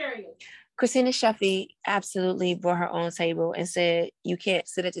 Period. Christina Sheffy absolutely brought her own table and said, you can't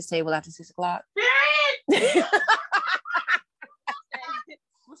sit at this table after 6 o'clock.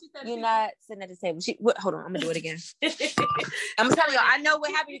 You're not sitting at the table. Hold on, I'm gonna do it again. I'm gonna tell y'all, I know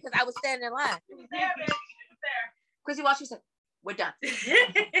what happened because I was standing in line. It was there, bitch. It was there. Chrissy Walsh, she said, we're done.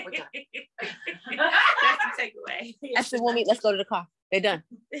 We're done. That's the takeaway. I said, well, let's go to the car. They're done.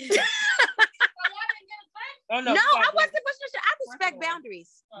 Oh, no, I wasn't pushing shit. I respect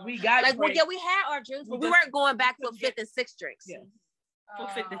boundaries. We got like, well, yeah, we had our drinks, but we weren't going back for 5th and 6th drinks. Yeah.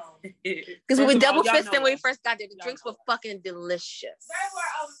 Because we were double fisting when we first got there. The drinks were fucking delicious. They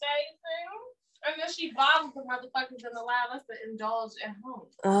were amazing. And then she bottled the motherfuckers and allowed us to indulge at home.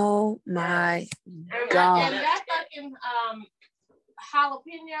 Oh my God. And that fucking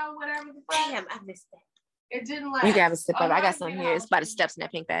jalapeno, whatever the fuck. Damn, I missed that. It didn't last. You can have a sip of it. I got some here. It's by the steps in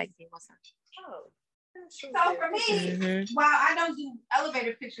that pink bag. Oh. So for me, while I don't do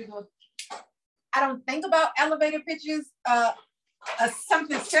elevator pictures, or I don't think about elevator pictures,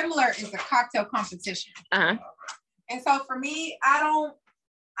 something similar is a cocktail competition. Uh-huh. And so for me, I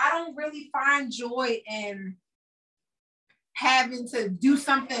don't really find joy in having to do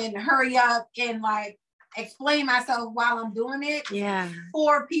something, hurry up and like explain myself while I'm doing it. Yeah.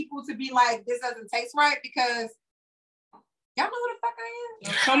 For people to be like, this doesn't taste right, because y'all know who the fuck I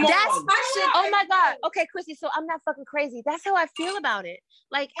am. Come on. That's my shit. Oh my God. Okay, Chrissy, so I'm not fucking crazy. That's how I feel about it.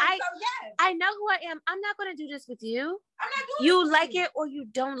 Like, I know who I am. I'm not going to do this with you. I'm not doing you like it or you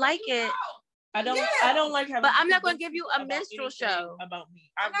don't like it. I don't like having. But I'm not going to give you a minstrel show about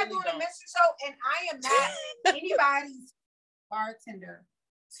me. I'm not doing a minstrel show, and I am not anybody's bartender's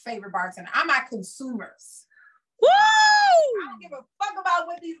favorite bartender. I'm my consumer's Woo! I don't give a fuck about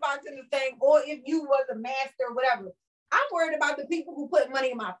what these bartenders think, or if you was a master or whatever. I'm worried about the people who put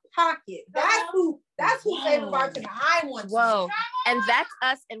money in my pocket. That's who favorite bartender I want. Whoa. And that's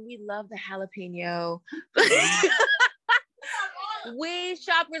us, and we love the jalapeno. We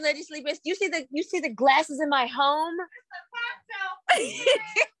shop religiously, bitch. You see the glasses in my home?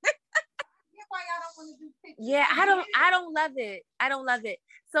 Yeah, I don't love it. I don't love it.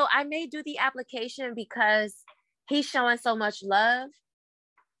 So I may do the application because he's showing so much love.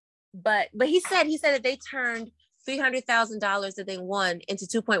 But he said that they turned $300,000 that they won into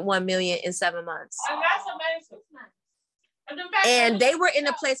 2.1 million in 7 months. And that's amazing. And they were in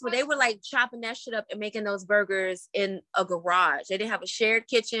a place where they were like chopping that shit up and making those burgers in a garage. They didn't have a shared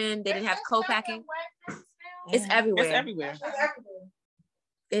kitchen. They didn't have co-packing. It's everywhere. It's everywhere.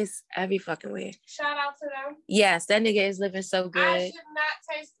 It's every fucking way. Shout out to them. Yes, that nigga is living so good. I should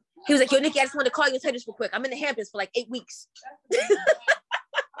not taste. He was like, yo, Nikki, I just wanted to call you and tell you this real quick. I'm in the Hamptons for like 8 weeks.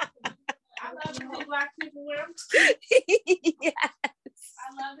 I love it when Black people wear them. Yes.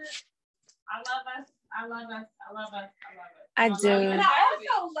 I love it. I love us. I love us. I love us. I love it. I do. And I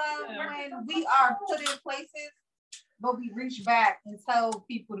also love when we are put in places, but we reach back and tell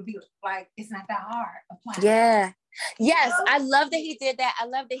people to be like, it's not that hard. Apply. Yeah. Yes, I love that he did that. I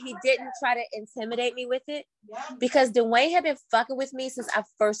love that he didn't try to intimidate me with it, because Dwayne had been fucking with me since I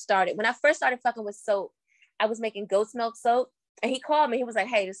first started. When I first started fucking with soap, I was making goat's milk soap, and he called me. He was like,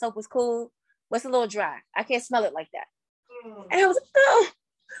 hey, the soap was cool. What's a little dry? I can't smell it like that. And I was like, oh,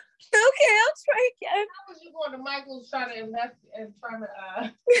 okay, I'll try again. How was you going to Michael's trying to invest and trying to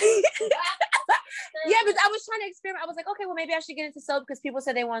Yeah, but I was trying to experiment. I was like, okay, well, maybe I should get into soap because people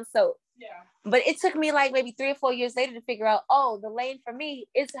said they want soap. Yeah. But it took me like maybe 3 or 4 years later to figure out, oh, the lane for me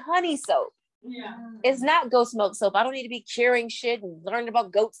is honey soap. Yeah. It's not goat's milk soap. I don't need to be curing shit and learning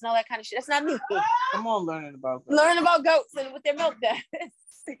about goats and all that kind of shit. That's not me. Come on, learning about goats. Learning about goats and what their milk does.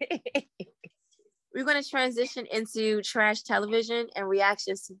 We're going to transition into trash television and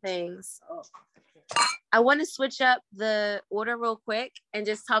reactions to things. I want to switch up the order real quick and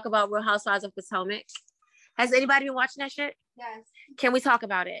just talk about Real Housewives of Potomac. Has anybody been watching that shit? Yes. Can we talk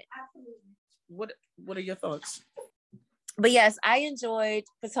about it? Absolutely. What are your thoughts? But yes, I enjoyed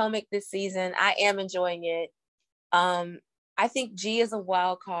Potomac this season. I am enjoying it. I think G is a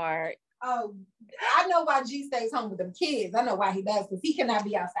wild card. Oh, I know why G stays home with them kids. I know why he does, because he cannot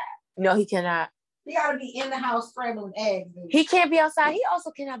be outside. No, he cannot. He got to be in the house scrambling eggs. He can't be outside. He also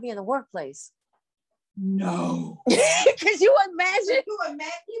cannot be in the workplace. No. Because you imagine.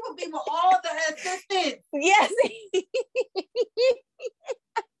 He would be with all the assistants. Yes.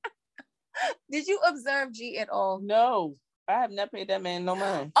 Did you observe G at all? No, I have not paid that man no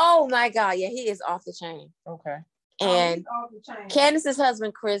mind. Oh my God. Yeah, he is off the chain. Okay. And Candace's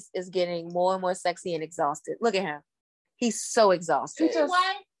husband, Chris, is getting more and more sexy and exhausted. Look at him. He's so exhausted.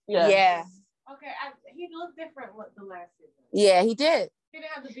 Yeah. Okay, he looked different the last season. Yeah, he did. He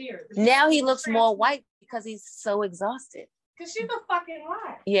didn't have the beard. Now he looks more white because he's so exhausted. Because she's a fucking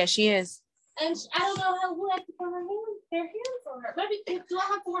lot. Yeah, she is. And I don't know who has to put their hands on her. Maybe do I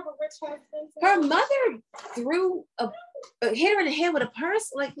have to have a rich husband? Her mother hit her in the head with a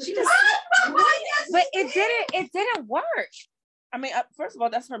purse. Like she just, but it didn't work. I mean, first of all,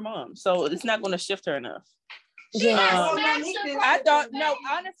 that's her mom, so it's not going to shift her enough. Yeah, I thought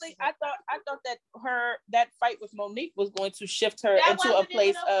honestly, I thought that that fight with Monique was going to shift her into a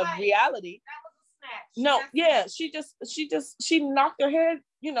place of reality. That was a snatch. No, yeah, she knocked her head,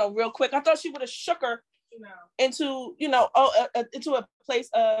 real quick. I thought she would have shook her into, into a place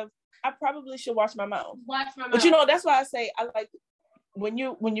of, I probably should watch my mouth. But that's why I say I like when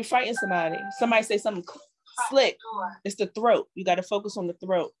you're fighting somebody say something slick, it's the throat. You got to focus on the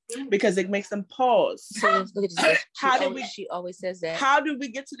throat because it makes them pause. So look at this. She always says that. How did we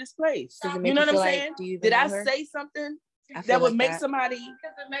get to this place? You know what I'm saying? Did I say something that would make somebody?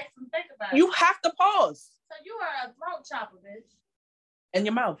 Because it makes them think about it. You have to pause. So you are a throat chopper, bitch. In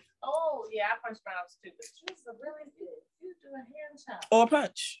your mouth. Oh yeah, I punched my mouth stupid. She's a really good. You do a hand chop or a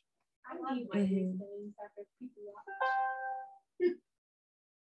punch. I love these things.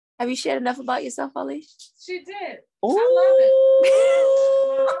 Have you shared enough about yourself, Ali? She did. Ooh. I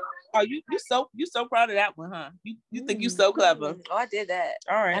love it. Oh, you so proud of that one, huh? You think you so clever. Oh, I did that.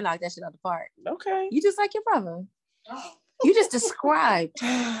 All right. I knocked that shit out the park. Okay. You just like your brother. Oh. You just described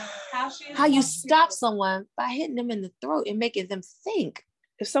how you stop someone by hitting them in the throat and making them think.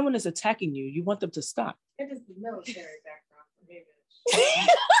 If someone is attacking you, you want them to stop. It is the military background for me, bitch.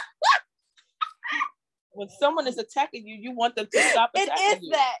 When someone is attacking you, you want them to stop attacking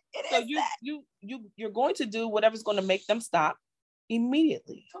you. It is that. You're going to do whatever's going to make them stop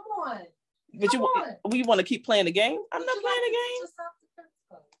immediately. Come on. But you want to keep playing the game? I'm not playing the game.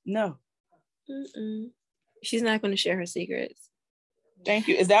 No. She's not going to share her secrets. Thank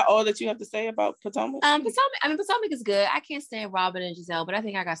you. Is that all that you have to say about Potomac? Potomac is good. I can't stand Robin and Giselle, but I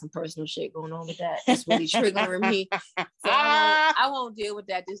think I got some personal shit going on with that. It's really triggering me. So I won't deal with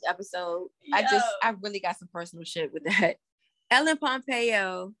that this episode. I really got some personal shit with that. Ellen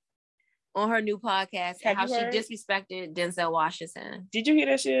Pompeo on her new podcast and how she disrespected Denzel Washington. Did you hear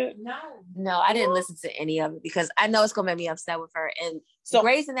that shit? No, I didn't listen to any of it because I know it's gonna make me upset with her. And so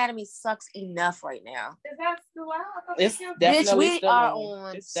Grey's Anatomy sucks enough right now. Is that still out? It's definitely Bitch, we are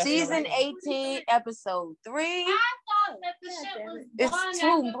on season 18, episode 3. I thought that the shit was it's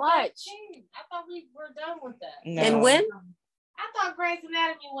too much. 13. I thought we were done with that. No. And when? I thought Grey's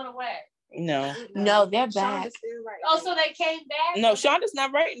Anatomy went away. No, they're back. Oh, so they came back? No, Shonda's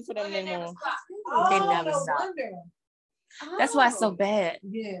not writing for them anymore. They never stop. That's why it's so bad.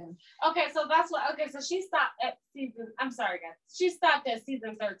 Yeah. Okay, so that's what. Okay, so she stopped at season. I'm sorry, guys. She stopped at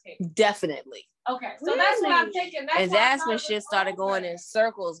season 13. Definitely. Okay, so that's what I'm thinking. That's when shit started going in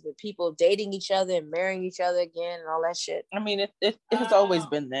circles with people dating each other and marrying each other again and all that shit. I mean, it has always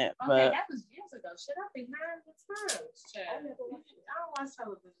been that, but okay, that was years ago. Shit, I think 9 times. I don't watch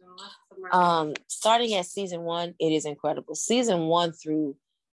television. Starting at season 1, it is incredible. Season 1 through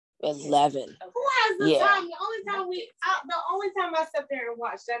 11. Who has the time? The only time I sat there and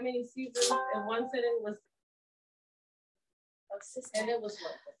watched that many seasons in one sitting was. And it was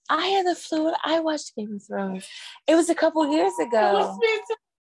what? I had the flu. I watched Game of Thrones. It was a couple years ago.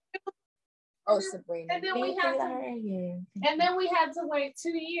 Sabrina. And then we had to wait 2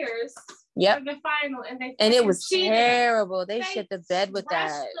 years. Yep. For the final, and it was terrible. They shit the bed with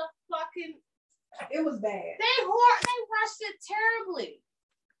that. It was bad. They rushed it terribly.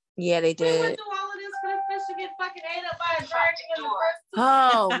 Yeah, they did. We went through all of this for the fish to get fucking ate up by a dragon in the first.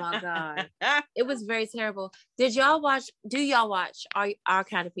 Oh my god, it was very terrible. Do y'all watch Our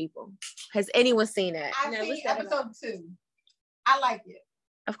Kind of People? Has anyone seen it? I've seen episode 2. I like it.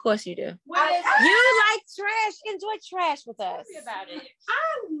 Of course you do. You like trash. Enjoy trash with us. About it.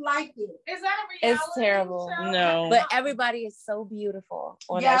 I like it. Is that a reality? It's terrible. Show? No. But everybody is so beautiful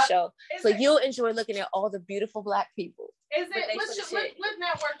on that show. So you'll enjoy looking at all the beautiful Black people. Is it what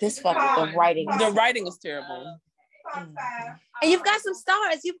network? The writing. The writing is terrible. And you've got some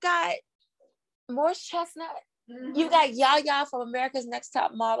stars. You've got Morris Chestnut. Mm-hmm. You've got Yaya from America's Next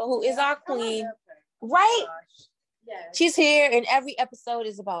Top Model, who is our queen. Right? Yes. She's here, and every episode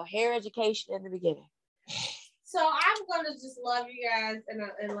is about hair education in the beginning. So I'm gonna just love you guys and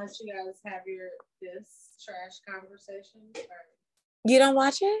let you guys have this trash conversation. You don't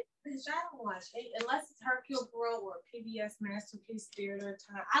watch it? Bitch, I don't watch it unless it's Hercule Poirot or PBS Masterpiece Theater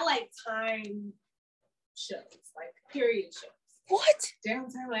Time. I like time shows, like period shows. What?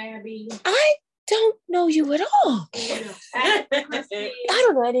 Downtown Abbey. I don't know you at all. I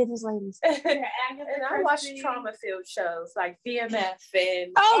don't know any of these ladies. And I watch trauma-filled shows like BMF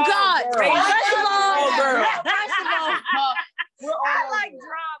and. Oh God! First of all, I like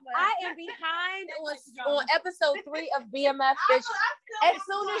drama. I am behind on episode 3 of BMF. Bitch. As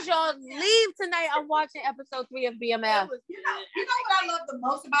soon as y'all leave tonight, I'm watching episode 3 of BMF. You know what I love the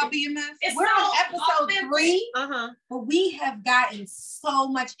most about BMF? We're on episode 3, but we have gotten so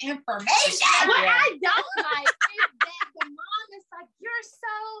much information. What I don't like is that the mom is like, you're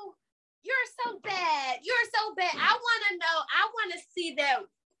so bad. You're so bad. I want to see that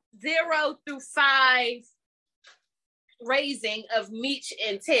 0 through 5 raising of Meech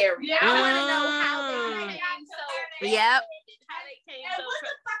and Terry. Yeah. I want to know how they came so. Yep. How they came so.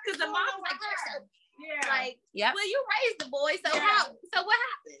 Because the mom's like, like, yep. Well, you raised the boy, so so what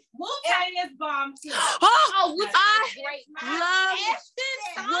happened? Wu-Tang is bomb too. I love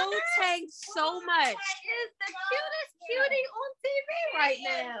Wu-Tang so much. Is the cutest cutie on TV right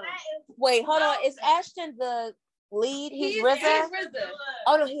now. Wait, hold on. Is Ashton the lead? He's RZA?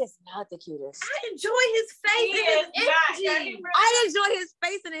 Oh no, he is not the cutest. I enjoy his face and his energy. I enjoy his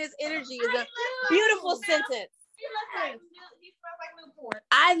face and his energy. Is a beautiful sentence. He smells like Newport.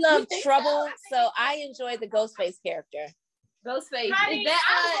 I love Trouble, so I enjoy the Ghostface character. Ghostface. Honey, is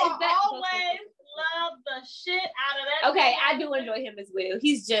that always love the shit out of that. Okay, I do enjoy him as well.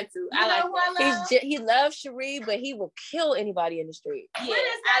 He's gentle. I like that. He loves Cherie, but he will kill anybody in the street. Yeah,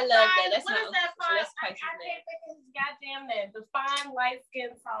 I love that. That's what is that fine? That's I can't think of his goddamn name. The fine light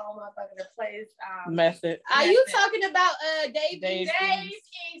skinned tall motherfucker that plays Method. Are you talking about Dave East? Dave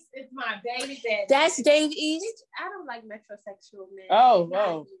East is my baby daddy. That's Dave East. I don't like metrosexual men. Oh.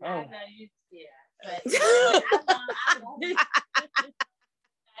 I know you. Yeah. But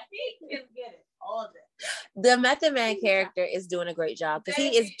he can get it. All of it. The Method Man character is doing a great job because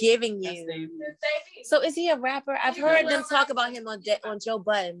he is giving you. So is he a rapper? I've heard them talk about him on Joe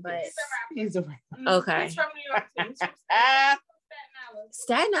Budden, but he's a rapper. Okay. He's from New York too.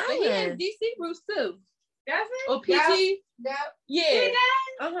 Staten But he has Island. DC roots too. Does it? Or PG. Yeah.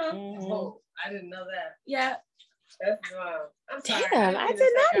 Uh-huh. Mhm. I didn't know that. Yeah. That's wild. I'm sorry. Damn, I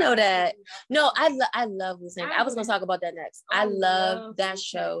did not know that. No, I love Listening. I was gonna talk about that next. I love that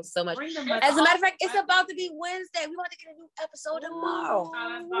show so much. As a matter of fact, it's about to be Wednesday. We want to get a new episode tomorrow. Oh,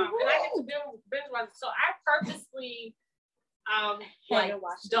 that's bomb. And I get to binge watch. So I purposely like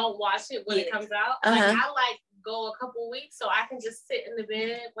don't watch it when it comes out. Like I go a couple weeks so I can just sit in the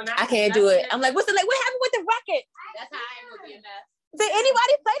bed when I can't do it. I'm like, what happened with the record? That's how I am with BMF. Did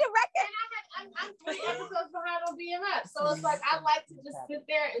anybody play the record? And I'm 3 episodes behind on BMF. So it's like I like to just sit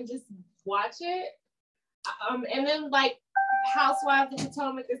there and just watch it. And then like Housewives of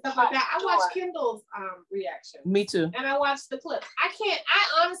Potomac and stuff like that. I watch Kendall's reaction. Me too. And I watch the clips. I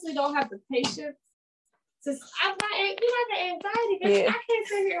honestly don't have the patience. You have the anxiety, bitch. I can't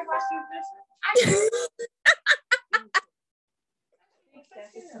sit here and watch these bitches.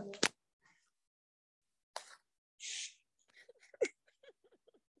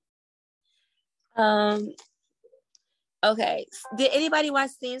 Okay. Did anybody watch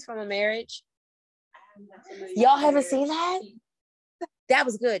Scenes from a Marriage? Y'all haven't seen that? That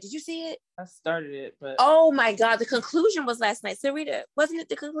was good. Did you see it? I started it, but oh my God, the conclusion was last night. Sarita, wasn't it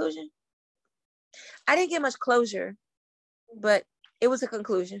the conclusion? I didn't get much closure, but it was a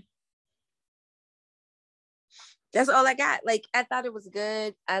conclusion. That's all I got. Like, I thought it was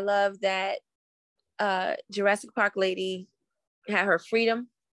good. I love that Jurassic Park lady had her freedom.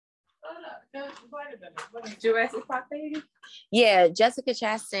 Jurassic Park lady? Yeah, Jessica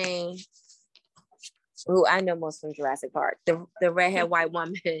Chastain, who I know most from Jurassic Park, the redhead white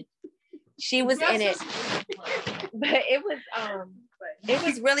woman. She was in it. But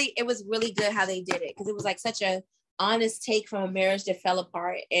it was really good how they did it, because it was like such a honest take from a marriage that fell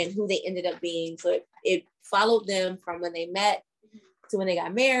apart and who they ended up being. So it followed them from when they met to when they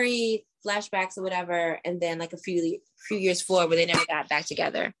got married, flashbacks or whatever, and then like a few years forward where they never got back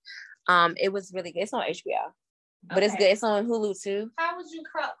together. It was really good. It's on HBO, but it's good. It's on Hulu too. How would you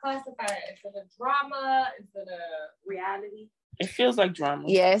classify it? Is it a drama? Is it a reality? it feels like drama.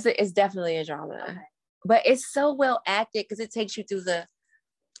 Yeah, it's definitely a drama, but it's so well acted because it takes you through the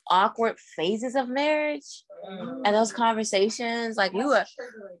awkward phases of marriage and those conversations. Like we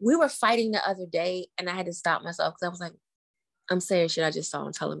were fighting the other day, and I had to stop myself because I was like, I'm saying shit I just saw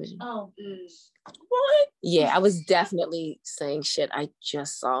on television. Oh, what? Yeah, I was definitely saying shit I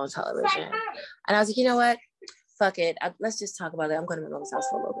just saw on television. And I was like, you know what? Fuck it. Let's just talk about it. I'm going to my mom's house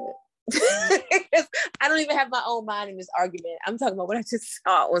for a little bit. I don't even have my own mind in this argument. I'm talking about what I just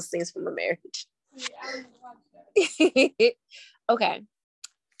saw on Scenes from a Marriage. Okay.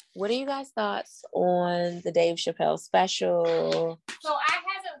 What are you guys' thoughts on the Dave Chappelle special? So I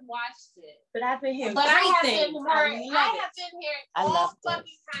haven't watched it, but I've been hearing great things. I all fucking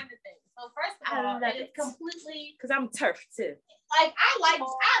kind of things. So first of all, it is completely because I'm turf too. Like I love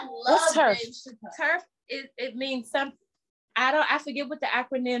what's turf? Dave Chappelle. Turf it means something. I forget what the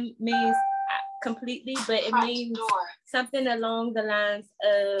acronym means completely, but it means something along the lines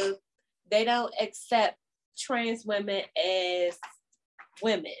of they don't accept trans women as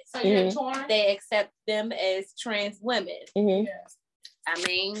women. So you're torn? They accept them as trans women. Mm-hmm. Yes. I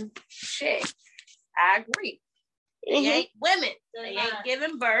mean, shit. I agree. They ain't women. They ain't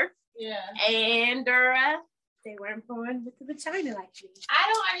giving birth. Yeah. And they weren't born with the vagina like me.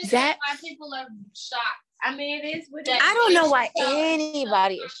 I don't understand why people are shocked. I mean, it is what it is. I don't know why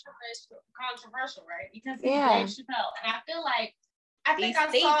anybody is controversial, right? Because he's Dave Chappelle. And I feel like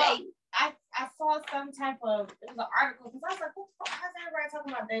I saw some type of it was an article because I was like, how's everybody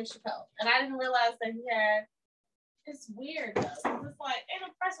talking about Dave Chappelle? And I didn't realize that he had. It's weird though. It's like,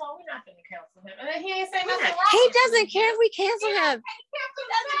 and first of all, we're not gonna cancel him. And then he ain't saying nothing wrong. He doesn't care if we cancel him.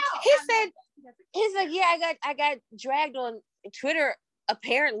 He's like, yeah, I got dragged on Twitter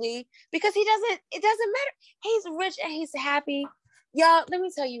apparently because it doesn't matter. He's rich and he's happy. Y'all, let me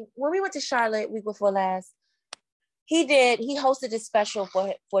tell you, when we went to Charlotte week before last, he hosted this special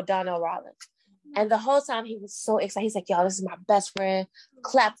for Donnell Rawlings. And the whole time he was so excited. He's like, y'all, this is my best friend.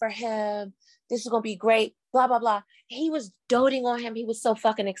 Clap for him. This is going to be great. Blah, blah, blah. He was doting on him. He was so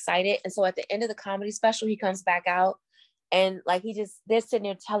fucking excited. And so at the end of the comedy special, he comes back out and like they're sitting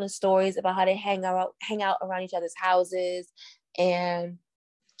there telling stories about how they hang out around each other's houses. And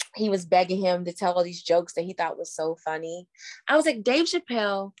he was begging him to tell all these jokes that he thought was so funny. I was like, Dave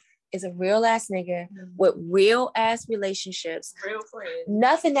Chappelle is a real ass nigga with real ass relationships. Real friends.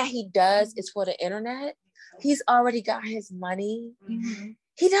 Nothing that he does is for the internet. He's already got his money.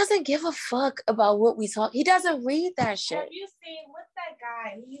 He doesn't give a fuck about what we talk. He doesn't read that shit. Have you seen what's that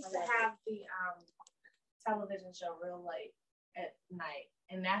guy? He used to have the television show Real Late at Night,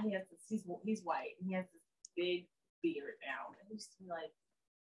 and now he has this. He's white. And he has this big beard now. And he used to be like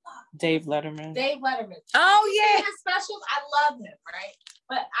Dave Letterman. Oh yeah, his specials. I love him, right?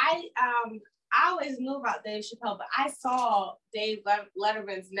 But I always knew about Dave Chappelle, but I saw Dave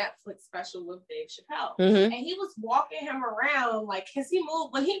Letterman's Netflix special with Dave Chappelle, and he was walking him around like, cause he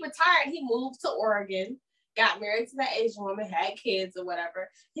moved when he retired. He moved to Oregon, got married to that Asian woman, had kids or whatever.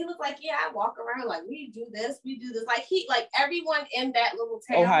 He was like, yeah, I walk around like we do this. Like everyone in that little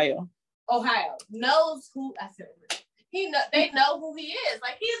town, Ohio knows who I said. They know who he is.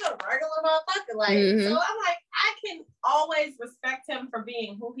 Like, he's a regular motherfucker. Like, so I'm like, I can always respect him for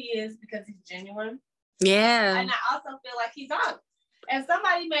being who he is because he's genuine. Yeah. And I also feel like he's honest. And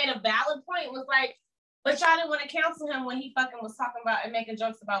somebody made a valid point, was like, but y'all didn't want to counsel him when he fucking was talking about and making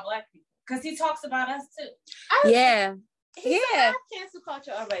jokes about black people. Because he talks about us too. He said, cancel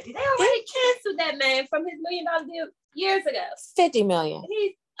culture already. They already canceled that man from his $1 million deal years ago. 50 million.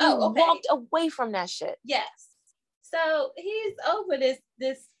 He walked away from that shit. Yes. So he's over this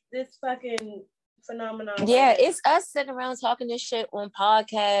fucking phenomenon. Yeah, it's us sitting around talking this shit on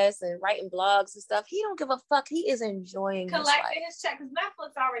podcasts and writing blogs and stuff. He don't give a fuck. He is enjoying collecting his check because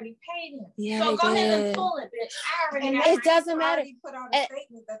Netflix already paid him. Yeah, so go ahead and pull it, bitch. I already it doesn't matter. Put out a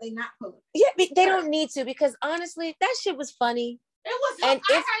statement that they not pulling. Yeah, they don't need to, because honestly, that shit was funny. It was, and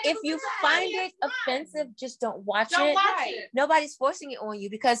if you find it offensive, just don't watch it. Nobody's forcing it on you,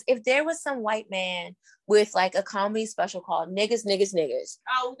 because if there was some white man with like a comedy special called Niggas,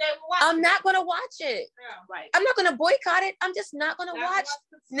 I'm not gonna watch it. Yeah, right. I'm not gonna boycott it. I'm just not gonna watch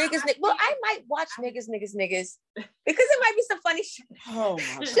Niggas. Well, I might watch Niggas because it might be some funny shit. Oh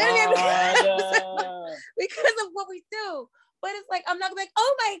my God. Because of what we do. But it's like, I'm not gonna be like,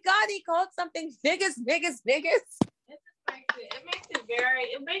 oh my God, he called something niggas.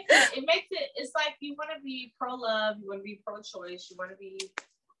 It's like you want to be pro-love, you want to be pro-choice, you want to be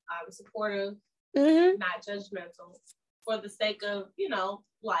supportive, not judgmental, for the sake of,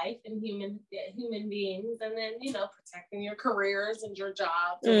 life and human beings, and then, protecting your careers and your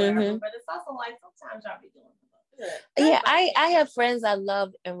jobs or whatever. But it's also like, sometimes y'all be doing it. Yeah, I have friends I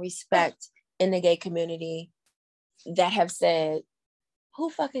love and respect in the gay community that have said, who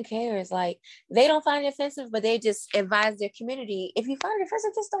fucking cares? Like, they don't find it offensive, but they just advise their community, if you find it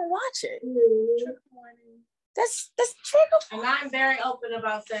offensive, just don't watch it. That's trigger. And I'm very open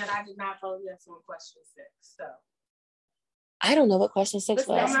about saying I did not vote yes on question 6. So I don't know what question 6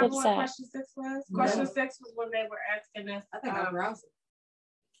 was. Remember what question 6 was? No. Question 6 was when they were asking us. I think I'm browsing.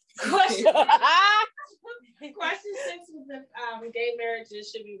 Question 6 was if gay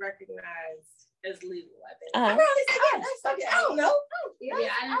marriages should be recognized as legal. I don't know. Yeah,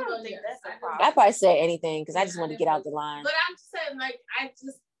 I don't think that's a problem. I probably say anything because I just want to get out the line. But I'm just saying, like, I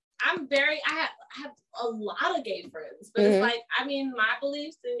have a lot of gay friends, but it's like, my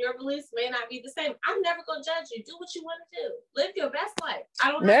beliefs and your beliefs may not be the same. I'm never gonna judge you. Do what you want to do. Live your best life.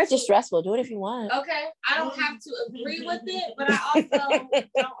 Marriage is stressful. Do it if you want. Okay, I don't have to agree with it, but I also don't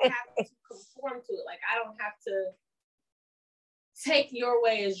have to conform to it. Like, I don't have to take your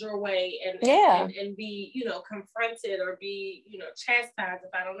way as your way and be, confronted or be, chastised if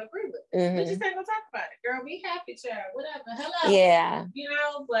I don't agree with it. We just ain't gonna talk about it. Girl, be happy, child. Whatever. Hello. Yeah.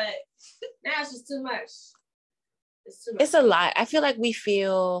 But now it's just too much. It's too much. It's a lot. I feel like we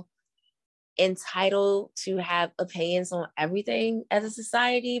feel entitled to have opinions on everything as a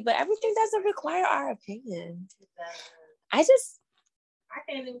society, but everything doesn't require our opinion. I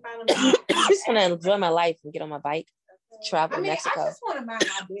can't even find a I just want to enjoy my life and get on my bike. Travel to Mexico. I just want to mind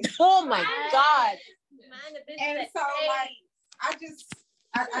my business. Oh my God. And so like I just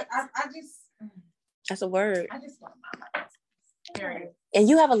that's a word. I just want to mind my business. And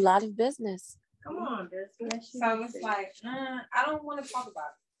you have a lot of business. Come on, business. So it's like, I don't want to talk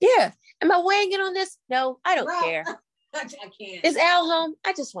about it. Yeah. Am I weighing in on this? No, I don't care. I can't. Is Al home?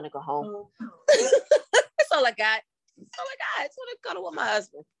 I just want to go home. That's all I got. I just want to cuddle with my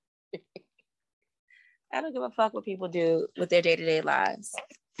husband. I don't give a fuck what people do with their day-to-day lives.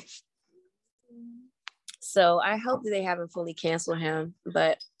 So I hope that they haven't fully canceled him,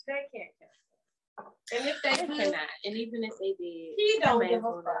 but they can't cancel. And if they cannot, and even if they did, he don't give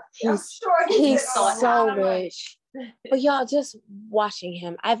a fuck. He's so rich. But y'all, just watching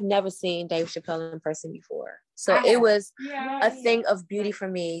him, I've never seen Dave Chappelle in person before. So it was a thing of beauty for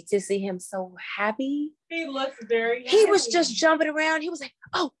me to see him so happy. He looks very happy. He was just jumping around. He was like,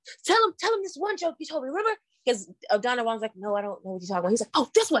 oh, tell him this one joke you told me, remember? Because Donna was like, no, I don't know what you're talking about. He's like, oh,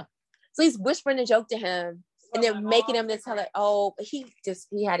 this one. So he's whispering the joke to him and then making him to tell it. Oh, he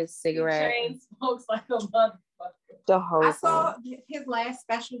had his cigarette. He smokes like a motherfucker. The whole I saw his last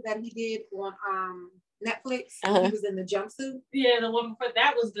special that he did on Netflix. He was in the jumpsuit. Yeah, the one for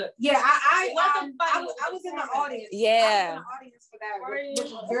that was good. Yeah, I was in the audience. Yeah. I was in the audience for that.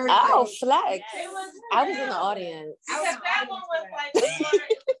 Which was very flex. Yes. I was in the audience. Because that one was like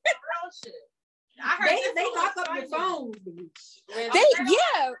real shit. I heard they lock up your phone. I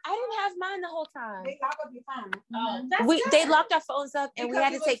didn't have mine the whole time. They lock up your phone. They locked our phones up and we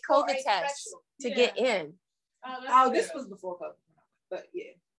had to take COVID tests to get in. This was before COVID, but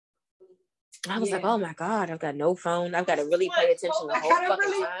yeah. I was like, oh my God, I've got no phone. I've got to really pay attention the whole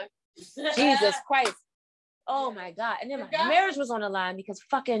fucking time. Jesus Christ. Oh my God. And then my marriage was on the line because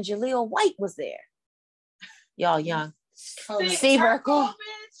fucking Jaleel White was there. Y'all young. Steve Urkel.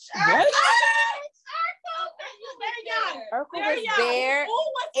 What? Urkel was there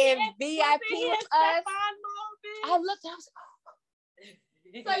in VIP with us. I looked, I was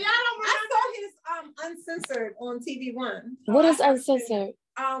so y'all don't remember? I saw his uncensored on TV One. What is uncensored?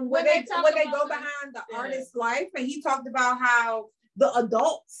 Where they go behind the artist's life, and he talked about how the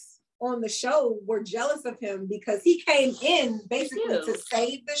adults on the show were jealous of him because he came in basically to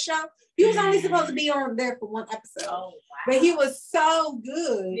save the show. He was only supposed to be on there for one episode, but he was so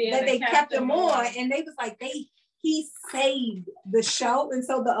good that they kept him on, and they was like he saved the show, and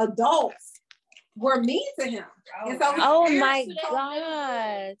so the adults were mean to him. And so my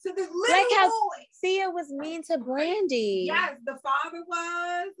God. To the little like how boy. Thea was mean to Brandy. Yes, the father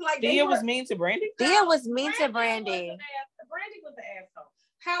was. Like Thea was mean to Brandy? Thea was mean to Brandy. Brandy was the asshole.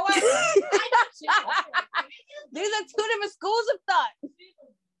 However, these are two different schools of thought.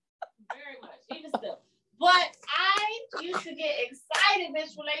 Very much. Even still. But I used to get excited,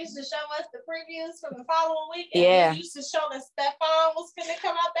 bitch, when they used to show us the previews from the following week. And they used to show that Stefan was going to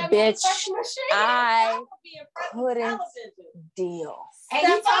come out that machine. I couldn't deal. And he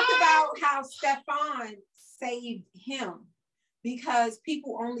talked about how Stefan saved him because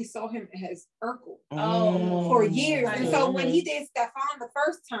people only saw him as Urkel for years. And so when he did Stefan the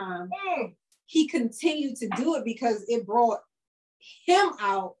first time, he continued to do it because it brought him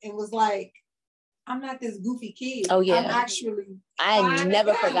out and was like, I'm not this goofy kid. Oh yeah, I'm actually. I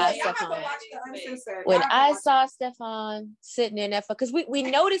never forgot Stefan. When I saw Stefan sitting in that, because we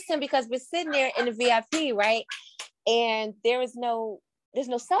noticed him because we're sitting there in the VIP, right? And there's no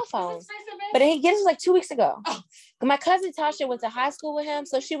cell phone. But then he gets us like 2 weeks ago. My cousin Tasha went to high school with him,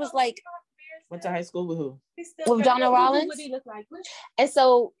 so she was like. Went to high school with who? With Donna Rollins. What did he look like? And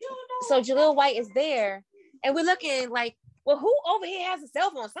so Jaleel White is there, and we're looking like. Well, who over here has a cell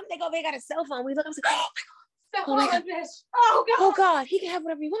phone? Something over here got a cell phone. We look, I was like, oh my God. Oh God, he can have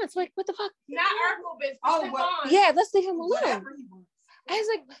whatever he wants. Like, what the fuck? Not Urkel, bitch. Yeah, let's leave him alone. I was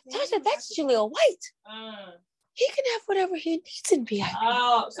like, Tasha, that's Jaleel White. He can have whatever he needs in VIP.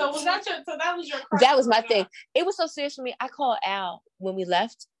 Oh, so that was your crush? That was my thing. It was so serious for me. I called Al when we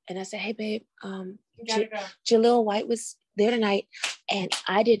left and I said, hey babe, Jaleel White was there tonight and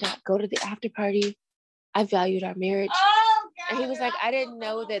I did not go to the after party. I valued our marriage. And he was like, I didn't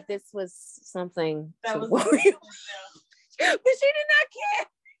know that this was something to worry about. But she did not care.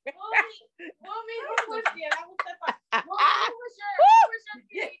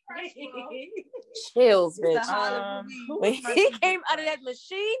 Chills, bitch. When he came out of that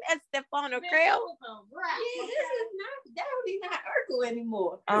machine as Stefan Urkel. He's not Urkel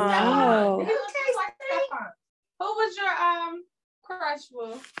anymore. No. Who was your crush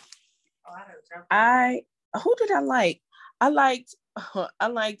with? Who did I like? I liked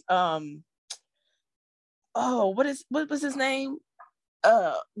what was his name?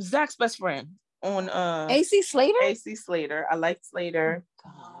 Zach's best friend on AC Slater. AC Slater. I liked Slater.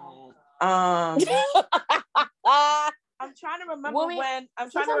 I'm trying to remember when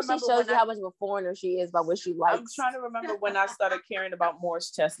she shows you how much of a foreigner she is by what she likes. I'm trying to remember when I started caring about Morris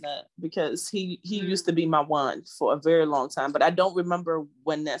Chestnut because he used to be my one for a very long time, but I don't remember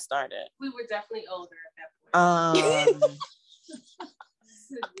when that started. We were definitely older at that point.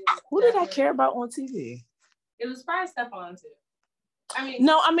 Who did I care about on TV? It was probably Stefan too.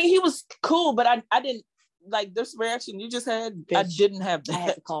 I mean he was cool, but I didn't like this reaction you just had. Bitch, I didn't have that. I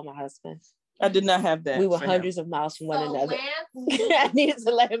had to call my husband. I did not have that. We were for him. hundreds of miles from one another. Lance, I needed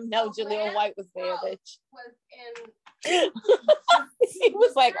to let him know so Jaleel Lance White was there, bitch. was in He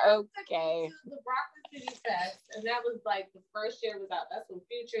was like, took okay. me to the Broccoli City Fest, and that was like the first year it was out. That's when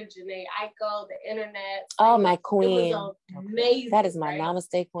Future, Janae Aiko, the internet. Oh, my It queen. was amazing. That is my right?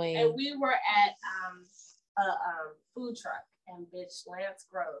 namaste queen. And we were at a food truck, and bitch Lance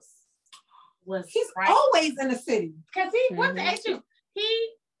Gross was He's right always in the city. because he went to HU. He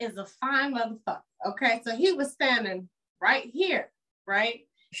is a fine motherfucker. Okay, so he was standing right here, right?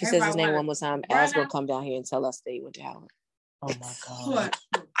 If she says his Everybody name wanted one more time, run Alice will out. come down here and tell us that he went to Howard. Oh my god.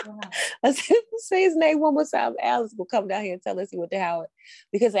 What? Let's say his name one more time. Alice will come down here and tell us he went to Howard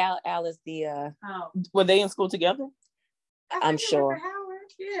because Alice the Were they in school together? I'm sure.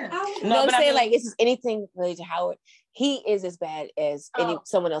 Howard, yeah. No, I'm but I saying mean- like, is this anything related to Howard? He is as bad as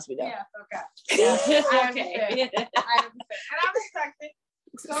someone else we know. Yeah, okay. Yeah, I understand. I understand. And I respect it.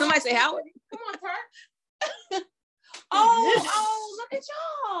 So, Somebody say Howard. Come on, Turk. Oh, look at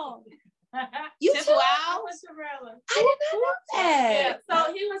y'all. You Temple too? I went to Maryland. I did not know that. Yeah,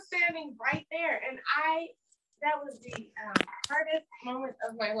 so he was standing right there, and that was the hardest moment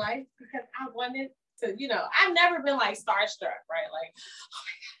of my life because I wanted to, I've never been like starstruck, right? Like, oh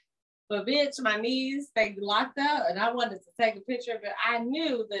my God. But bitch, my knees, they locked up, and I wanted to take a picture of it. I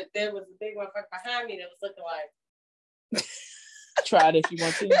knew that there was a big motherfucker behind me that was looking like. Try it if you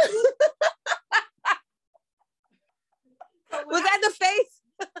want to. Was that the face?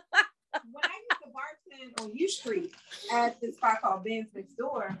 When I used to bartend on U Street at this spot called Ben's Next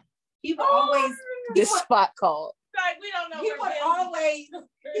Door, he would always spot called. Like, we don't know. He would always.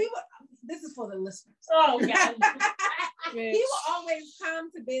 This is for the listeners. Oh God. He would always come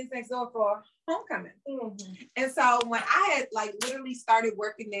to Ben's Next Door for homecoming. Mm-hmm. And so when I had like literally started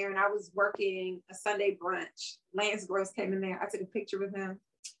working there and I was working a Sunday brunch, Lance Gross came in there. I took a picture with him.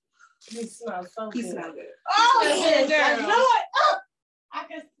 He smells so good. He smelled good. Oh, Yeah, yeah, I girl. know it. Oh, I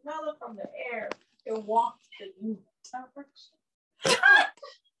can smell it from the air. It walked the new temperature.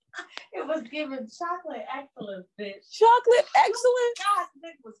 It was giving chocolate excellence, bitch. Chocolate excellence. God,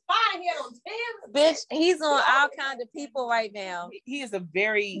 this was fine here on Tim. Bitch, he's on Our Kind of People right now. He is a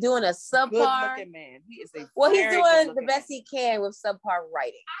very doing a subpar. good-looking man. He is a Well, he's very doing the good-looking best he can with subpar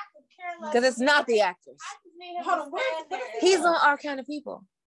writing I could care less. because it's not the actors. I just need him Hold to on, what stand is there. He's on Our Kind of People.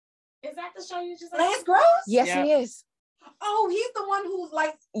 Is that the show you just Lance Gross? Yes, Yeah. he is. Oh, he's the one who's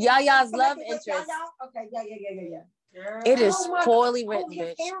like Yaya's love connected with interest. Yaya? Okay, yeah. Girl. It is Oh my poorly God. written, His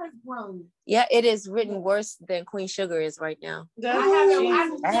bitch. hair is grown. Yeah, it is written worse than Queen Sugar is right now. I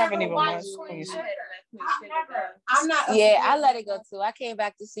haven't even watched Queen Queen Sugar. Sugar. I'm not. Yeah, I let it go too. I came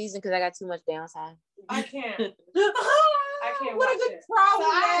back this season because I got too much downtime. I can't. I can't What a watch good it.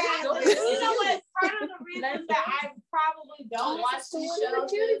 problem. You know what? Part of the reason that I probably don't watch these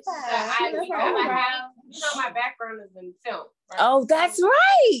shows is that I have, my background is in film. Right? Oh, that's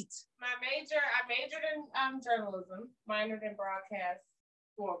right. I majored in journalism, minored in broadcast,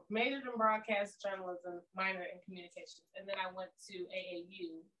 or majored in broadcast journalism, minored in communications, and then I went to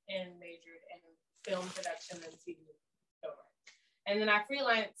AAU and majored in film production and TV film. And then I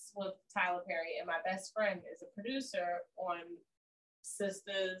freelance with Tyler Perry, and my best friend is a producer on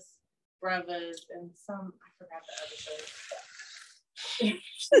Sisters, Brothers, and some, I forgot the other shows.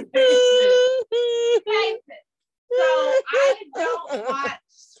 So I don't watch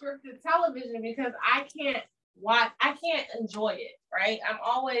scripted television because I can't enjoy it, right? I'm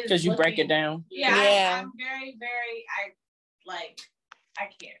always Because you break it down. Yeah, Yeah. I'm very, I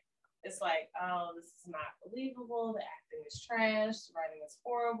can't. It's like, oh, this is not believable. The acting is trash. The writing is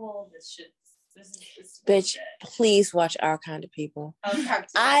horrible. This is Bitch, please watch Our Kind of People.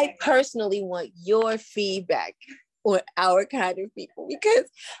 I personally want your feedback on Our Kind of People because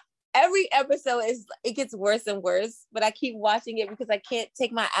every episode it gets worse and worse, but I keep watching it because I can't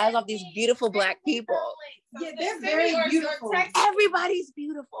take my eyes off these beautiful Black people. Yeah, they're very beautiful. Everybody's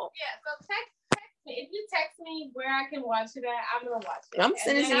beautiful. Yeah, so text me. If you text me where I can watch it at, I'm gonna watch it. I'm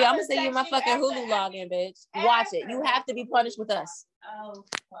sending to you. I'm gonna send you my fucking Hulu login, bitch. Watch it. You have to be punished with us. Oh,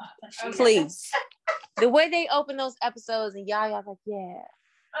 fuck. Okay. Please. The way they open those episodes and Yaya's like, yeah.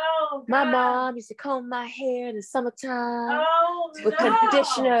 Oh, My God. mom used to comb my hair in the summertime Oh, with no.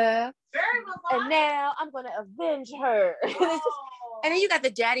 conditioner. Very And now I'm gonna avenge her. And then you got the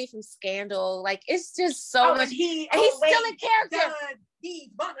daddy from Scandal. Like, it's just so much. And he's still in character. Done these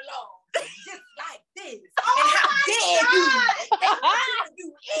monologues just like this. Oh, and how my dare God.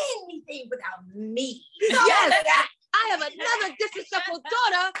 you can't do anything without me. Yes, I have another disrespectful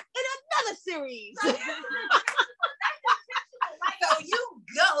daughter in another series.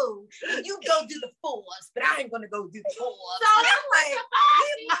 So you go do the force, but I ain't gonna go do the force. So I'm like,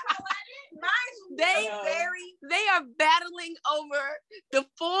 my They are battling over the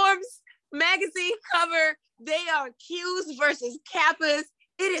Forbes magazine cover. They are Q's versus Kappas.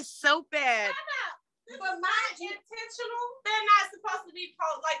 It is so bad. But mine intentional. They're not supposed to be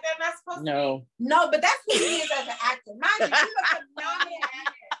they're not supposed to be. No, but that's who he is as an actor. Mind you, he's a phenomenal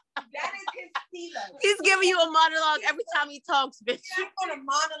actor. That is his stilo. He's giving you a monologue every time he talks, bitch. He's gonna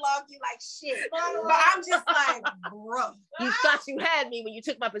monologue you like shit. But I'm just like, bro. You thought you had me when you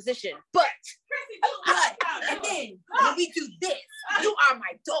took my position, but and then when we do this, you are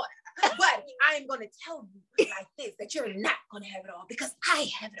my daughter. But I am going to tell you like this, that you're not going to have it all because I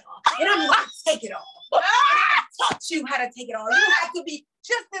have it all. And I'm going to take it all. And I taught you how to take it all. You have to be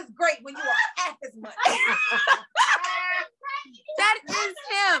just as great when you are half as much. That is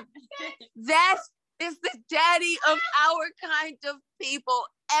him. That is the daddy of our kind of people.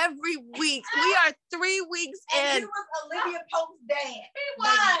 Every week. We are 3 weeks in. He was Olivia Pope's dad. He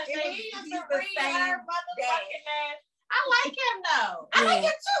was. He's the same dad. I like him though. I like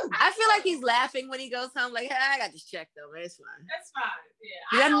him too. I feel like he's laughing when he goes home, like, hey, I got this check though, man. It's fine. That's fine.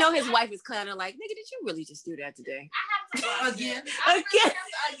 Yeah. I know his wife is clowning, like, nigga, did you really just do that today? I have to again. You did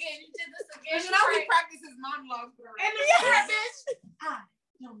this again. You know he practices monologues. And the bitch. I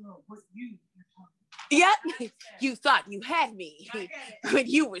don't know what you. Yeah, you thought you had me when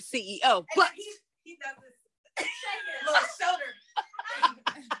you were CEO, but he does this little shoulder.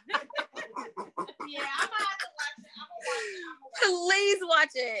 Yeah, I'm gonna have to watch it. Please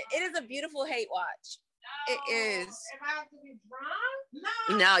watch it. It is a beautiful hate watch. It is. If I have to be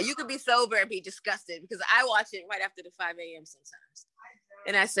drunk? No, you could be sober and be disgusted because I watch it right after the 5 a.m. sometimes.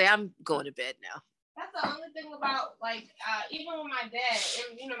 And I say, I'm going to bed now. That's the only thing about, even with my dad,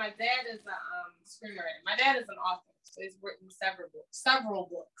 and, my dad is a screenwriter. My dad is an author, so he's written several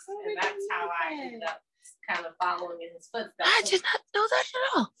books. And that's how I ended up kind of following in his footsteps. I did not know that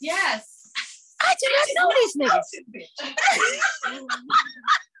at all. Yes. I did not know these niggas. He's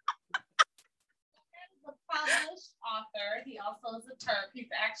a published author. He also is a Terp.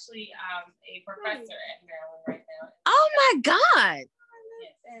 He's actually a professor at Maryland right now. Oh my God.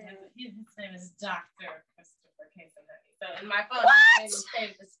 Yes. His name is Dr. Christopher Casey. So in my phone, his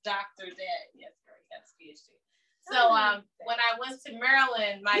name is Dr. Dad. Yes, he has a PhD. So when I went to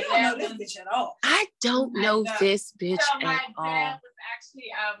Maryland, my dad was bitch at all. I don't know this bitch so my at all. dad was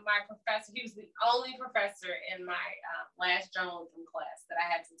actually my professor. He was the only professor in my last journalism class that I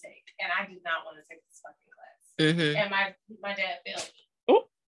had to take, and I did not want to take this fucking class. Mm-hmm. And my dad failed me.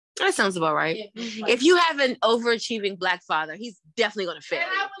 That sounds about right. If you have an overachieving Black father, he's definitely going to fail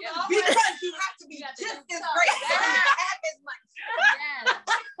you. Because you have to be just as great. Half as much. Yes.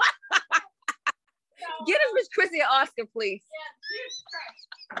 Get him Miss Chrissy an Oscar, please.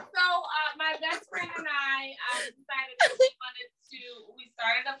 Yeah, so my best friend and I decided that we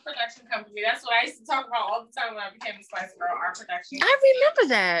started a production company. That's what I used to talk about all the time when I became a Spice Girl, our production company. I remember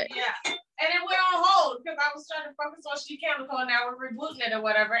that. Yeah. And it went on hold because I was trying to focus on She Chemical and now we're rebooting it or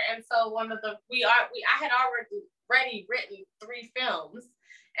whatever. And so I had already written 3 films.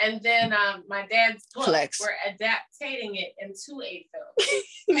 And then my dad's book, we're adapting it into a film.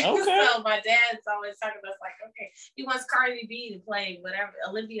 Okay. So my dad's always talking to us like, okay, he wants Cardi B to play whatever,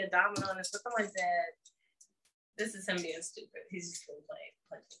 Olivia Domino on this. But I'm like, Dad, this is him being stupid. He's just gonna play.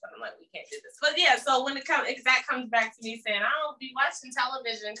 But I'm like, we can't do this. But yeah, so when that comes back to me saying, I don't be watching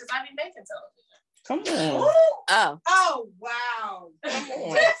television because I be making television. Come on. Oh. Oh, wow. Come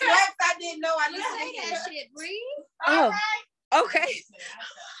on. I didn't know I listened to that shit, Bree. All right. Okay.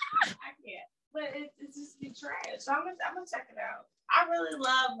 I can't. But it's just be trash. So I'm gonna check it out. I really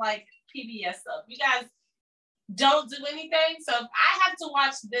love PBS stuff. You guys don't do anything. So if I have to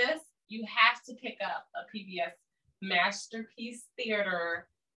watch this, you have to pick up a PBS Masterpiece Theater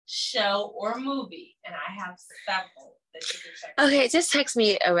show or movie. And I have several that you can check out. Okay, just text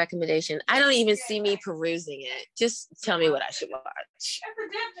me a recommendation. I don't even see me perusing it. Just tell me what I should watch.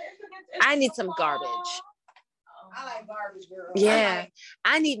 I need some garbage. I like garbage, girl. Yeah,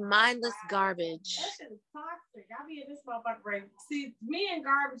 I need mindless garbage. That shit is toxic. I be in this motherfucker right. See, me and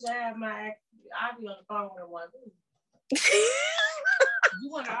garbage, I be on the phone with one. You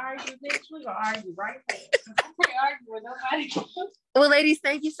want to argue, bitch? We gonna argue right there. I can't argue with nobody. Well, ladies,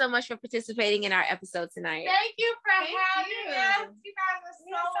 thank you so much for participating in our episode tonight. Thank you for having us. You guys are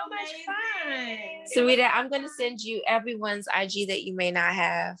so much fun. Sarita, I'm going to send you everyone's IG that you may not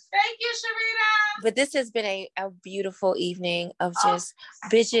have. Thank you, Sharita. But this has been a beautiful evening of just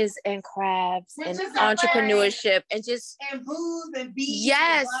bitches and crabs and entrepreneurship and just and booze and bees.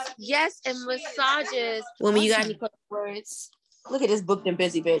 Yes, and massages. Woman, you got any close words? Look at this booked and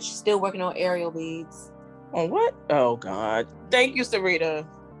busy bitch, still working on aerial beads. On what? Oh God! Thank you, Sarita.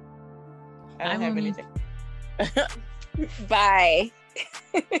 I don't have anything. Bye.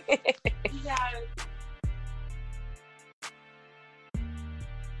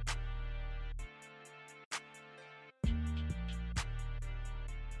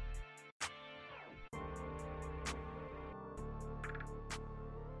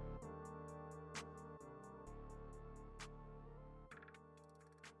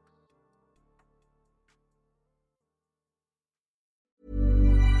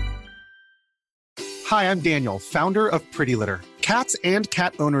 Hi, I'm Daniel, founder of Pretty Litter. Cats and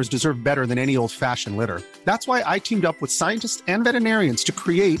cat owners deserve better than any old-fashioned litter. That's why I teamed up with scientists and veterinarians to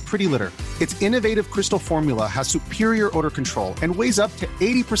create Pretty Litter. Its innovative crystal formula has superior odor control and weighs up to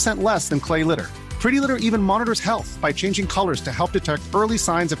 80% less than clay litter. Pretty Litter even monitors health by changing colors to help detect early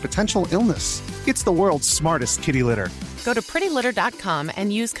signs of potential illness. It's the world's smartest kitty litter. Go to prettylitter.com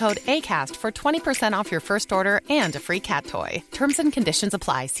and use code ACAST for 20% off your first order and a free cat toy. Terms and conditions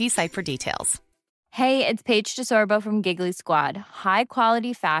apply. See site for details. Hey, it's Paige DeSorbo from Giggly Squad. High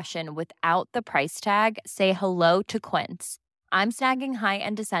quality fashion without the price tag. Say hello to Quince. I'm snagging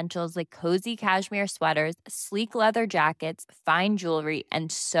high-end essentials like cozy cashmere sweaters, sleek leather jackets, fine jewelry,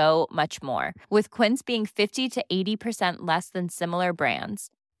 and so much more. With Quince being 50 to 80% less than similar brands.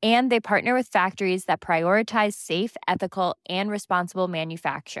 And they partner with factories that prioritize safe, ethical, and responsible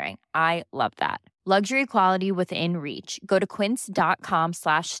manufacturing. I love that. Luxury quality within reach. Go to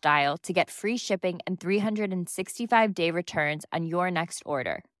quince.com/style to get free shipping and 365-day returns on your next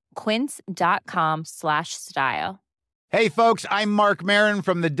order. Quince.com/style. Hey, folks, I'm Mark Maron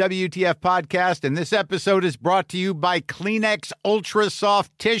from the WTF Podcast, and this episode is brought to you by Kleenex Ultra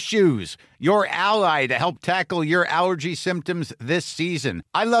Soft Tissues, your ally to help tackle your allergy symptoms this season.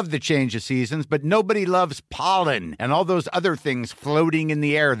 I love the change of seasons, but nobody loves pollen and all those other things floating in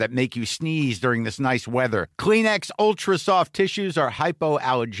the air that make you sneeze during this nice weather. Kleenex Ultra Soft Tissues are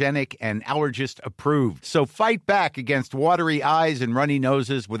hypoallergenic and allergist approved, so fight back against watery eyes and runny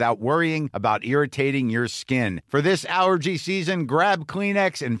noses without worrying about irritating your skin. For this allergy season, grab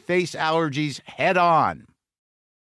Kleenex and face allergies head on.